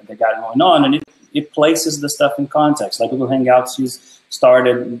algorithms that they got going on, and it places the stuff in context, like Google Hangouts she's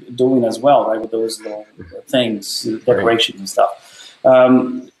started doing as well, right, with those little things, decorations and stuff.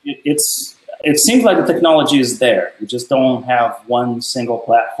 It seems like the technology is there. We just don't have one single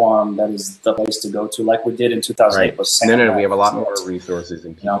platform that is the place to go to, like we did in 2008. No, we have a lot more resources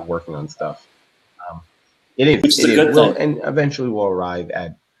and people working on stuff. It is, and eventually we'll arrive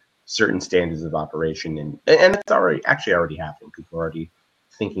at certain standards of operation, and it's already happening. People are already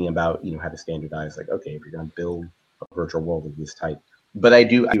thinking about, you know, how to standardize, like, okay, if you're going to build a virtual world of this type. But I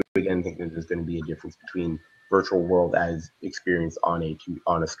do again think that there's going to be a difference between virtual world as experienced on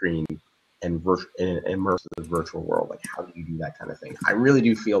a screen and an immersive virtual world. Like, how do you do that kind of thing? I really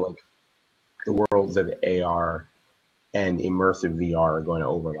do feel like the worlds of AR and immersive VR are going to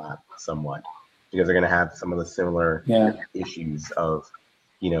overlap somewhat, because they're going to have some of the similar issues of,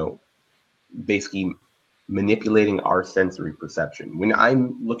 you know, basically manipulating our sensory perception. When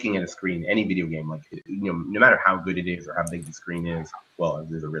I'm looking at a screen, any video game, like, you know, no matter how good it is or how big the screen is, well, if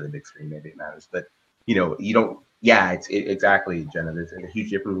there's a really big screen, maybe it matters, but, you know, you don't, exactly, Jenna, there's a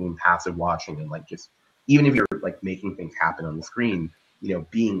huge difference between passive watching and, like, just, even if you're, like, making things happen on the screen, you know,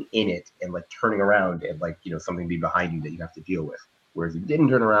 being in it and, like, turning around and, like, you know, something be behind you that you have to deal with. Whereas if you didn't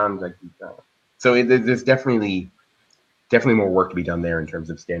turn around, like, so there's definitely more work to be done there in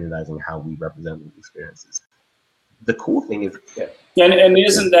terms of standardizing how we represent these experiences. The cool thing is, and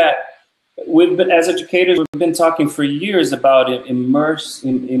isn't that we've been, as educators, we've been talking for years about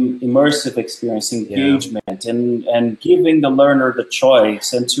immersive experience, engagement, and giving the learner the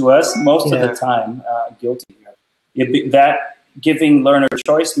choice. And to us, most of the time, guilty here, that giving learner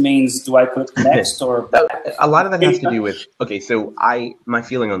choice means, do I click next or back? A lot of that has to do with, okay, so my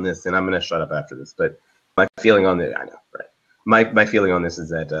feeling on this, and I'm going to shut up after this, but my feeling on it, I know, right? My feeling on this is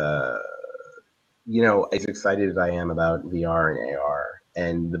that, you know, as excited as I am about VR and AR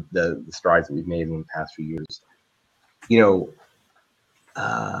and the strides that we've made in the past few years, you know,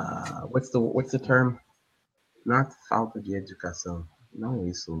 what's the term? Not falta de educação, no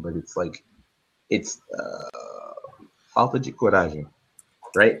isso, but it's like, it's falta de coragem,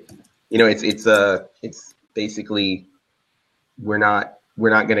 right? You know, it's basically we're not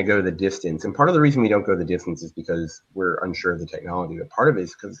going to go the distance, and part of the reason we don't go the distance is because we're unsure of the technology. But part of it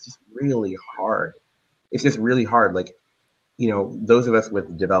is because it's just really hard. It's just really hard. Like, you know, those of us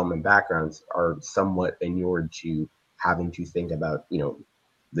with development backgrounds are somewhat inured to having to think about, you know,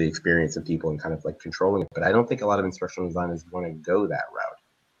 the experience of people and kind of like controlling it. But I don't think a lot of instructional designers want to go that route,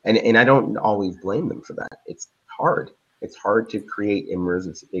 and I don't always blame them for that. It's hard. It's hard to create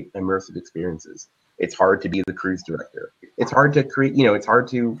immersive experiences. It's hard to be the cruise director. It's hard to create, it's hard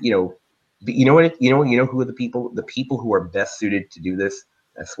to, who are the people who are best suited to do this,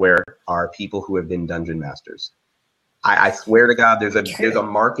 I swear, are people who have been dungeon masters. I swear to God, there's a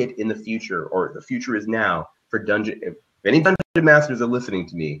market in the future, or the future is now, for dungeon. If any dungeon masters are listening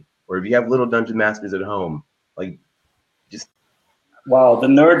to me, or if you have little dungeon masters at home, like, just wow, the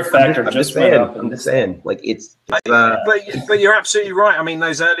nerd factor just went up. I'm just saying, like, but you're absolutely right. I mean,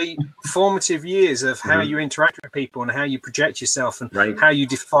 those early formative years of how you interact with people and how you project yourself and how you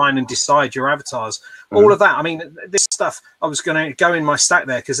define and decide your avatars, all of that. I mean, this stuff, I was going to go in my stack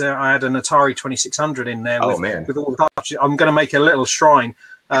there because I had an Atari 2600 in there with all the cartridges. I'm going to make a little shrine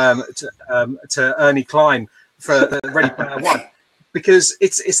to Ernie Klein for Ready Player One. Because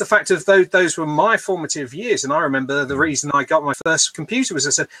it's the fact of those were my formative years, and I remember the reason I got my first computer was I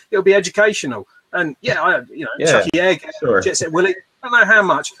said it'll be educational, and Chucky Egg, Jet Set Willy, I don't know how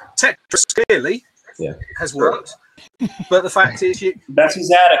much Tetris clearly has worked, but the fact is, that's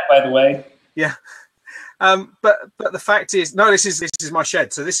his attic, by the way. Yeah, but the fact is, no, this is my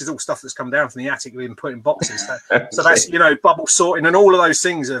shed, so this is all stuff that's come down from the attic. We've been put in boxes, so that's bubble sorting and all of those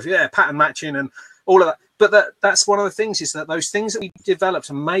things of pattern matching and all of that. But that's one of the things, is that those things that we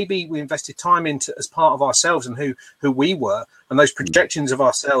developed and maybe we invested time into as part of ourselves and who we were, and those projections of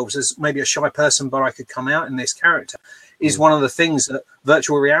ourselves as maybe a shy person, but I could come out in this character, is one of the things that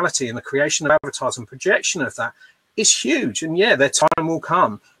virtual reality and the creation of avatars and projection of that is huge. And their time will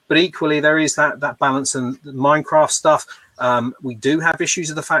come. But equally, there is that balance, and the Minecraft stuff. We do have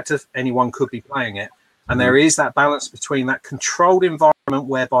issues of the fact that anyone could be playing it. And there is that balance between that controlled environment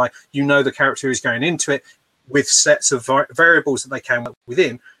whereby the character is going into it with sets of variables that they can work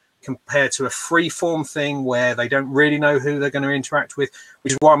within, compared to a free-form thing where they don't really know who they're going to interact with,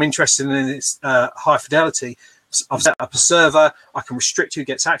 which is why I'm interested in its high fidelity. I've set up a server. I can restrict who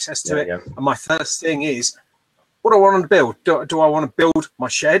gets access to it. Yeah. And my first thing is, what do I want to build? Do I want to build my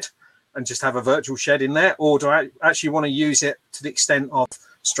shed and just have a virtual shed in there? Or do I actually want to use it to the extent of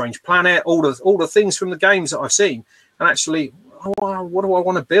Strange Planet, all the things from the games that I've seen, and actually, what do I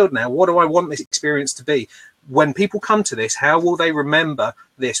want to build now? What do I want this experience to be? When people come to this, how will they remember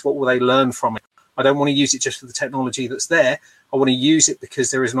this? What will they learn from it? I don't want to use it just for the technology that's there. I want to use it because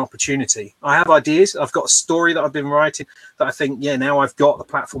there is an opportunity. I have ideas. I've got a story that I've been writing that I think, now I've got the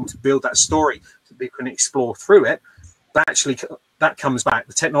platform to build that story so people can explore through it. But actually, that comes back.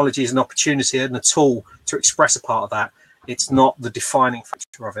 The technology is an opportunity and a tool to express a part of that. It's not the defining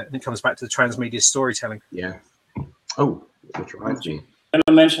factor of it. And it comes back to the transmedia storytelling. Yeah. Oh, which reminds me. I'm going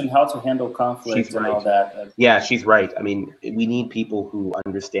to mention how to handle conflict and all that. Yeah, she's right. I mean, we need people who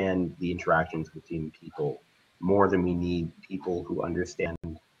understand the interactions between people more than we need people who understand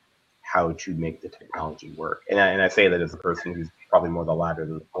how to make the technology work. And I say that as a person who's probably more the latter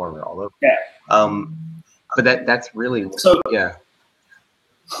than the former, although. Yeah. But that's really And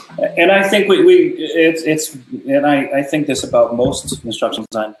I think I think this about most instructional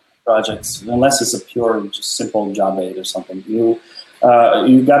design projects, unless it's a pure, just simple job aid or something. You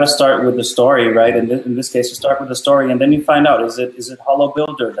got to start with the story, right? And in this case, you start with the story, and then you find out: is it Hollow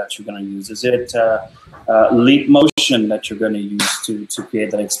Builder that you're going to use? Is it Leap Motion that you're going to use to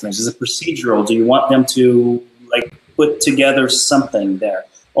create that experience? Is it procedural? Do you want them to put together something there,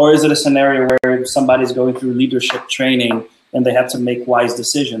 or is it a scenario where somebody's going through leadership training and they have to make wise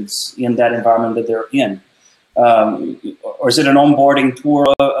decisions in that environment that they're in? Or is it an onboarding tour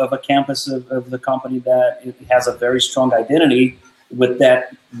of a campus of the company that it has a very strong identity with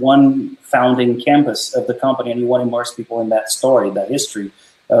that one founding campus of the company, and you want to immerse people in that story, that history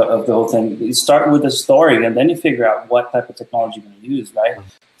of the whole thing? You start with the story, and then you figure out what type of technology you're going to use, right?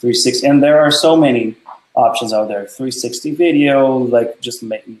 360, and there are so many options out there. 360 video, just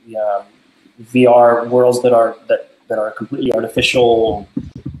VR worlds that are completely artificial,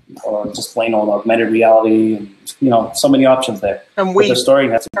 or just plain old augmented reality, and so many options there. And the story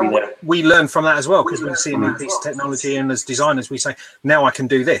has to be there. We learn from that as well, because we see a new piece of technology, and as designers we say, now I can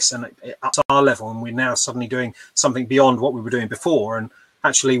do this, and up to our level, and we're now suddenly doing something beyond what we were doing before. And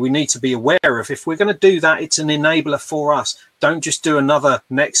actually we need to be aware of, if we're going to do that, it's an enabler for us. Don't just do another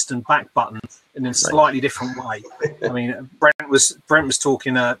next and back button in a slightly different way. I mean, Brent was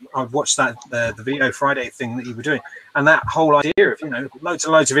talking. I watched that the Video Friday thing that you were doing, and that whole idea of loads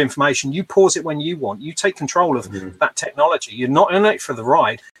and loads of information. You pause it when you want. You take control of that technology. You're not in it for the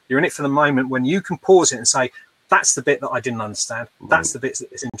ride. You're in it for the moment when you can pause it and say, that's the bit that I didn't understand. That's the bit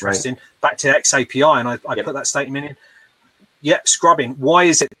that's interesting. Back to XAPI, and I put that statement in. Yeah, scrubbing. Why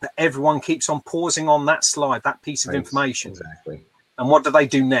is it that everyone keeps on pausing on that slide, that piece of information? Exactly. And what do they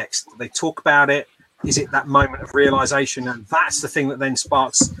do next? They talk about it. is it that moment of realization, and that's the thing that then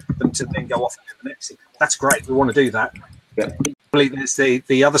sparks them to then go off and do the next thing? That's great. We want to do that. Yep. There's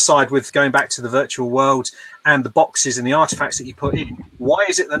the other side with going back to the virtual world and the boxes and the artifacts that you put in. Why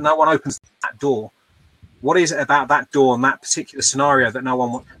is it that no one opens that door? What is it about that door and that particular scenario that no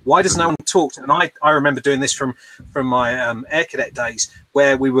one wants? Why does no one talk? And I remember doing this from my Air Cadet days,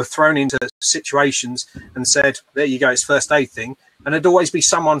 where we were thrown into situations and said, there you go, it's first aid thing. And there'd always be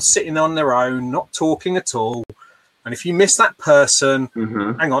someone sitting on their own, not talking at all. And if you miss that person,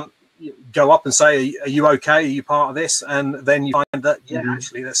 hang on, you go up and say, are you okay? Are you part of this? And then you find that, yeah,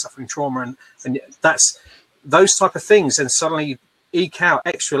 actually they're suffering trauma. And that's those type of things. And suddenly you eke out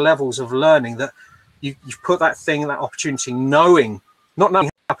extra levels of learning that you've put that thing, that opportunity, not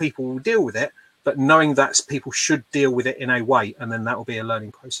knowing how people will deal with it, but knowing that people should deal with it in a way. And then that will be a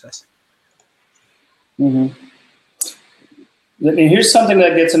learning process. And here's something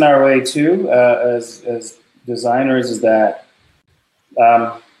that gets in our way too, as designers, is that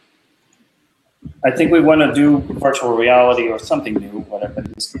I think we want to do virtual reality or something new, whatever.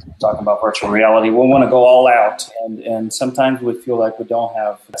 In this case, we're talking about virtual reality. We want to go all out, and sometimes we feel like we don't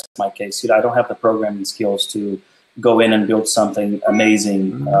have. That's my case. I don't have the programming skills to go in and build something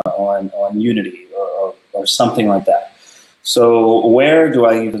amazing on Unity or something like that. So where do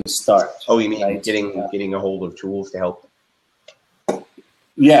I even start? Oh, you mean getting a hold of tools to help?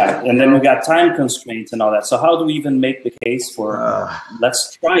 Yeah, and then we got time constraints and all that. So how do we even make the case for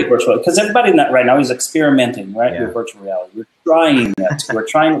let's try virtual? Because everybody right now is experimenting, right, with virtual reality. We're trying it. We're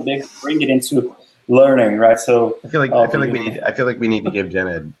trying to bring it into learning, right? So I feel like we need to give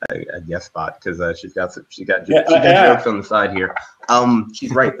Jenna a guest spot because she's got jokes on the side here.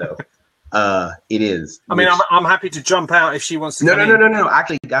 She's right though. It is. I mean, I'm happy to jump out if she wants to. No.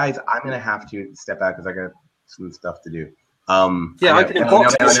 Actually, guys, I'm gonna have to step out because I got some stuff to do. I can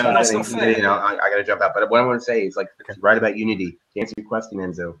box. That's not fair. I got to jump out. But what I want to say is, like, right about Unity, to answer your question,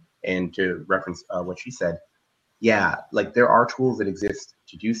 Enzo, and to reference what she said, yeah, like, there are tools that exist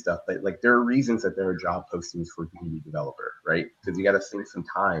to do stuff, but, like, there are reasons that there are job postings for Unity developer, right? Because you got to sink some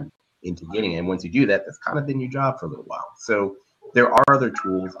time into getting it. And once you do that, that's kind of been your job for a little while. So there are other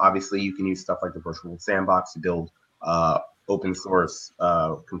tools. Obviously, you can use stuff like the virtual sandbox to build open source,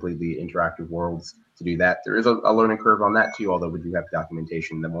 completely interactive worlds. To do that, there is a learning curve on that too, although we do have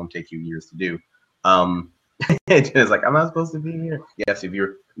documentation that won't take you years to do. It's like, I'm not supposed to be here. Yes, if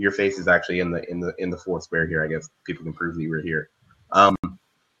your face is actually in the fourth square here, I guess people can prove that you were here.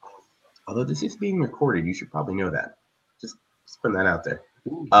 Although this is being recorded, you should probably know that. Just putting that out there.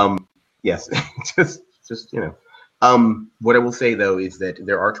 Yes, just what I will say though is that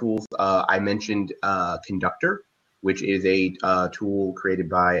there are tools. I mentioned Conductor, which is a tool created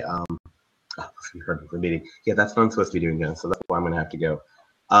by you heard the meeting. Yeah, that's what I'm supposed to be doing now, so that's why I'm going to have to go.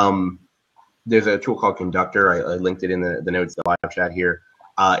 There's a tool called Conductor. I linked it in the notes, the live chat here.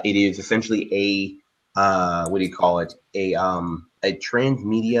 It is essentially what do you call it? A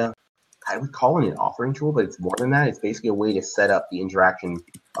transmedia. I would call it an authoring tool, but it's more than that. It's basically a way to set up the interaction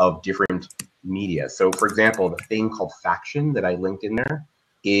of different media. So, for example, the thing called Faction that I linked in there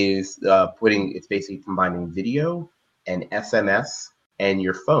is it's basically combining video and SMS and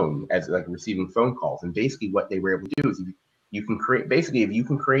your phone as like receiving phone calls. And basically what they were able to do is you can create, basically if you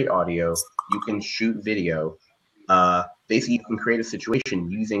can create audio, you can shoot video. Basically you can create a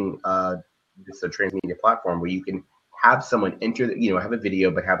situation using just a transmedia platform where you can have someone enter, have a video,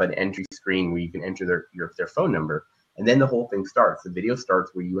 but have an entry screen where you can enter their phone number. And then the whole thing starts. The video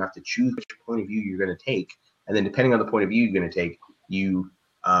starts where you have to choose which point of view you're going to take. And then depending on the point of view you're going to take, you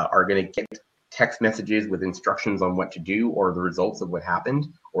are going to get text messages with instructions on what to do or the results of what happened,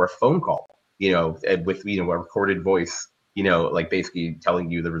 or a phone call, with, a recorded voice, like basically telling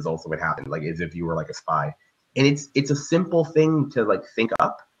you the results of what happened, like as if you were like a spy. And it's a simple thing to like think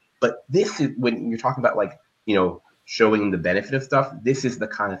up, but this is when you're talking about like, showing the benefit of stuff, this is the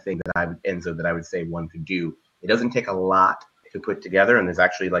kind of thing that I would say one could do. It doesn't take a lot to put together. And there's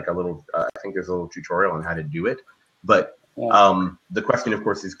actually like a little, I think there's a little tutorial on how to do it, but the question, of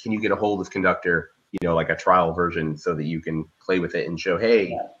course, is can you get a hold of Conductor, like a trial version so that you can play with it and show,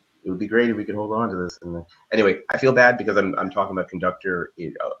 hey, it would be great if we could hold on to this. And anyway, I feel bad because I'm talking about Conductor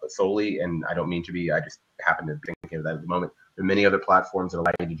solely, and I don't mean to be. I just happen to think of that at the moment. There are many other platforms that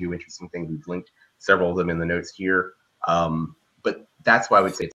allow you to do interesting things. We've linked several of them in the notes here. But that's why I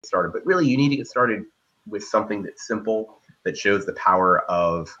would say get started. But really, you need to get started with something that's simple, that shows the power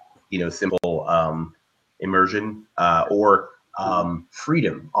of, simple immersion or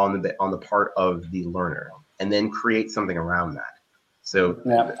freedom on the part of the learner, and then create something around that. So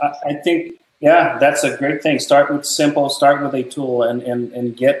yeah, I think Yeah, that's a great thing. Start with simple, start with a tool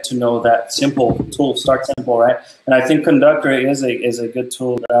and get to know that simple tool. Start simple, right? And I think Conductor is a good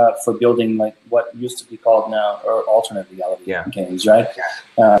tool for building like what used to be called now or alternate reality games, right?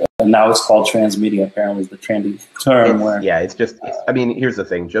 And now it's called transmedia, apparently is the trendy term. I mean, here's the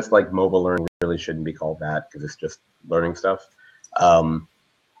thing, just like mobile learning really shouldn't be called that because it's just learning stuff.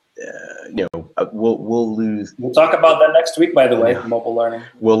 You know, we'll lose. We'll talk about that next week, by the way. Mobile learning.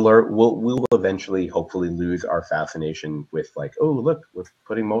 We'll eventually, hopefully, lose our fascination with like, oh, look, we're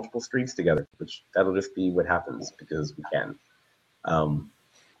putting multiple streets together, which that'll just be what happens because we can.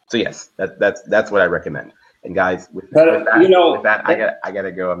 So yes, that's what I recommend. And guys, with that, I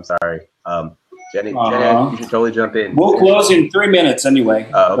gotta go. I'm sorry, Jenny, you should totally jump in. We'll close in 3 minutes anyway.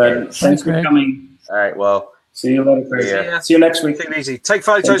 Okay. But thanks for coming. All right. Well. See you later, Chris. See you next week. Take it easy. Take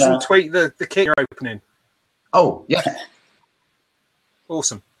photos and tweet the kit you're opening. Oh, yeah.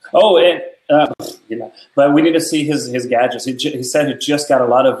 Awesome. Oh, and but we need to see his gadgets. He said he just got a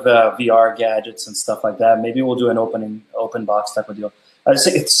lot of VR gadgets and stuff like that. Maybe we'll do an open box type of deal.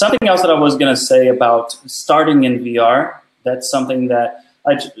 It's something else that I was going to say about starting in VR. That's something that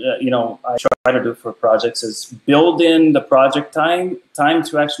I try to do for projects is build in the project time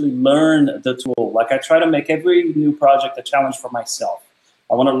to actually learn the tool. Like I try to make every new project a challenge for myself.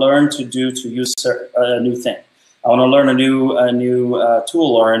 I want to learn to use a new thing. I want to learn a new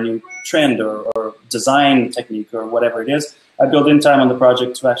tool or a new trend or design technique or whatever it is. I build in time on the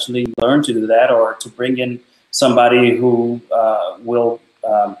project to actually learn to do that or to bring in somebody who will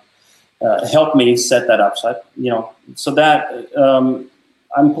help me set that up. So that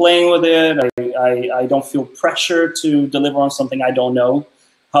I'm playing with it. I don't feel pressure to deliver on something I don't know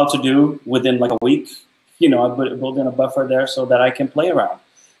how to do within like a week. I build in a buffer there so that I can play around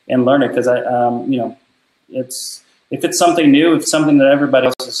and learn it because if it's something new, if it's something that everybody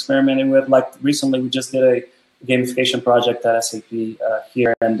else is experimenting with. Like recently, we just did a gamification project at SAP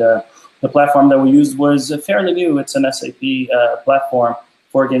here, and the platform that we used was fairly new. It's an SAP platform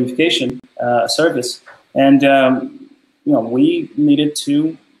for gamification service, and we needed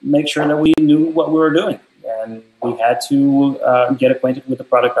to make sure that we knew what we were doing, and we had to get acquainted with the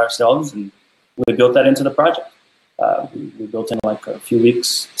product ourselves, and we built that into the project. We built in like a few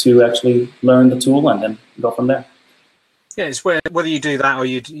weeks to actually learn the tool and then go from there. Yeah, it's whether you do that or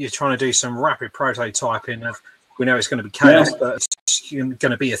you're trying to do some rapid prototyping of, we know it's going to be chaos, but it's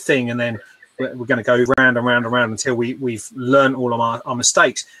going to be a thing, and then we're going to go round and round and round until we've learned all of our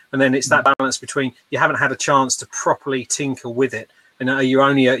mistakes. And then it's that balance between you haven't had a chance to properly tinker with it, and you're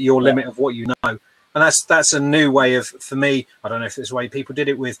only at your limit of what you know. And that's a new way of, for me, I don't know if it's the way people did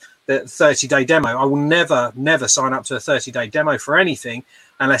it with the 30-day demo. I will never sign up to a 30-day demo for anything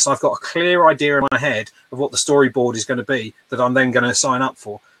unless I've got a clear idea in my head of what the storyboard is going to be that I'm then going to sign up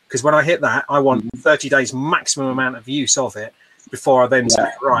for. Because when I hit that, I want 30 days maximum amount of use of it before I then say,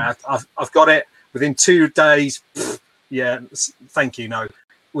 right, I've got it within 2 days. Thank you. No,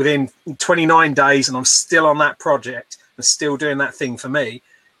 within 29 days and I'm still on that project and still doing that thing for me.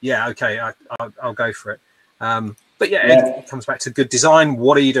 Yeah, okay, I'll go for it. But it comes back to good design.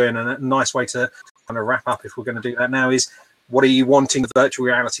 What are you doing? And a nice way to kind of wrap up, if we're going to do that now, is what are you wanting virtual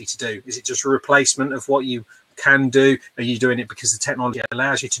reality to do? Is it just a replacement of what you can do? Are you doing it because the technology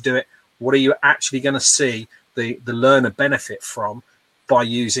allows you to do it? What are you actually going to see the learner benefit from by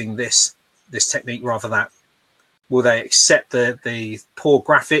using this technique rather than that? Will they accept the poor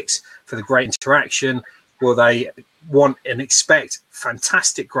graphics for the great interaction? Will they want and expect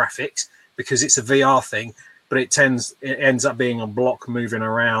fantastic graphics because it's a VR thing, but it ends up being a block moving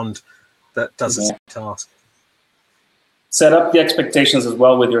around that does the same task? Set up the expectations as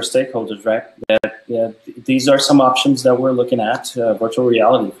well with your stakeholders, right? That these are some options that we're looking at. Virtual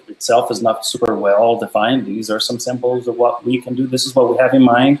reality itself is not super well defined. These are some samples of what we can do. This is what we have in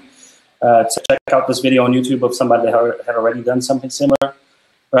mind. To check out this video on YouTube of somebody that had already done something similar,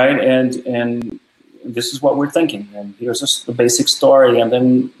 right? And this is what we're thinking. And here's just the basic story, and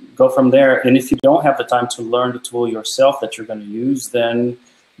then go from there. And if you don't have the time to learn the tool yourself that you're going to use, then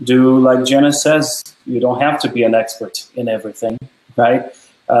do like Jenna says. You don't have to be an expert in everything, right?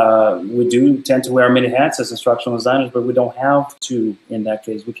 We do tend to wear many hats as instructional designers, but we don't have to in that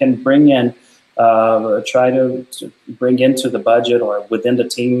case. We can bring in, try to bring into the budget or within the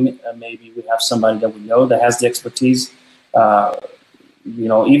team, maybe we have somebody that we know that has the expertise.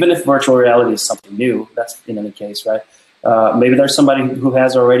 Even if virtual reality is something new, that's in any case, right? Maybe there's somebody who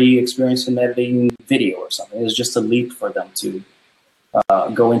has already experience in editing video or something. It's just a leap for them to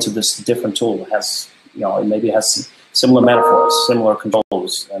go into this different tool. It has, maybe it has similar metaphors, similar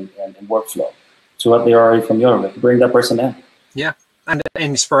controls and workflow to what they're already familiar with. Bring that person in. Yeah. And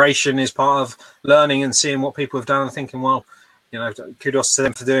inspiration is part of learning and seeing what people have done and thinking, well, you know, kudos to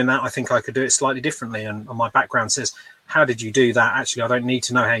them for doing that. I think I could do it slightly differently. And my background says, how did you do that? Actually, I don't need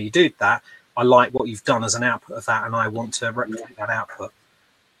to know how you did that. I like what you've done as an output of that, and I want to replicate that output.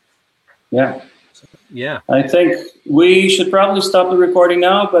 Yeah. So, yeah. I think we should probably stop the recording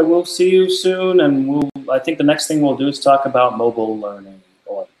now, but we'll see you soon. And I think the next thing we'll do is talk about mobile learning.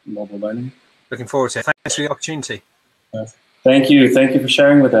 Looking forward to it. Thanks for the opportunity. Thank you. Thank you for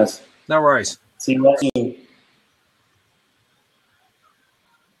sharing with us. No worries. See you soon.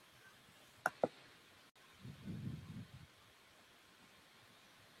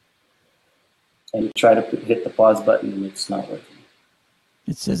 And you try to hit the pause button and it's not working.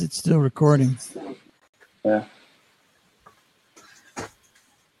 It says it's still recording. Yeah.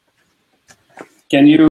 Can you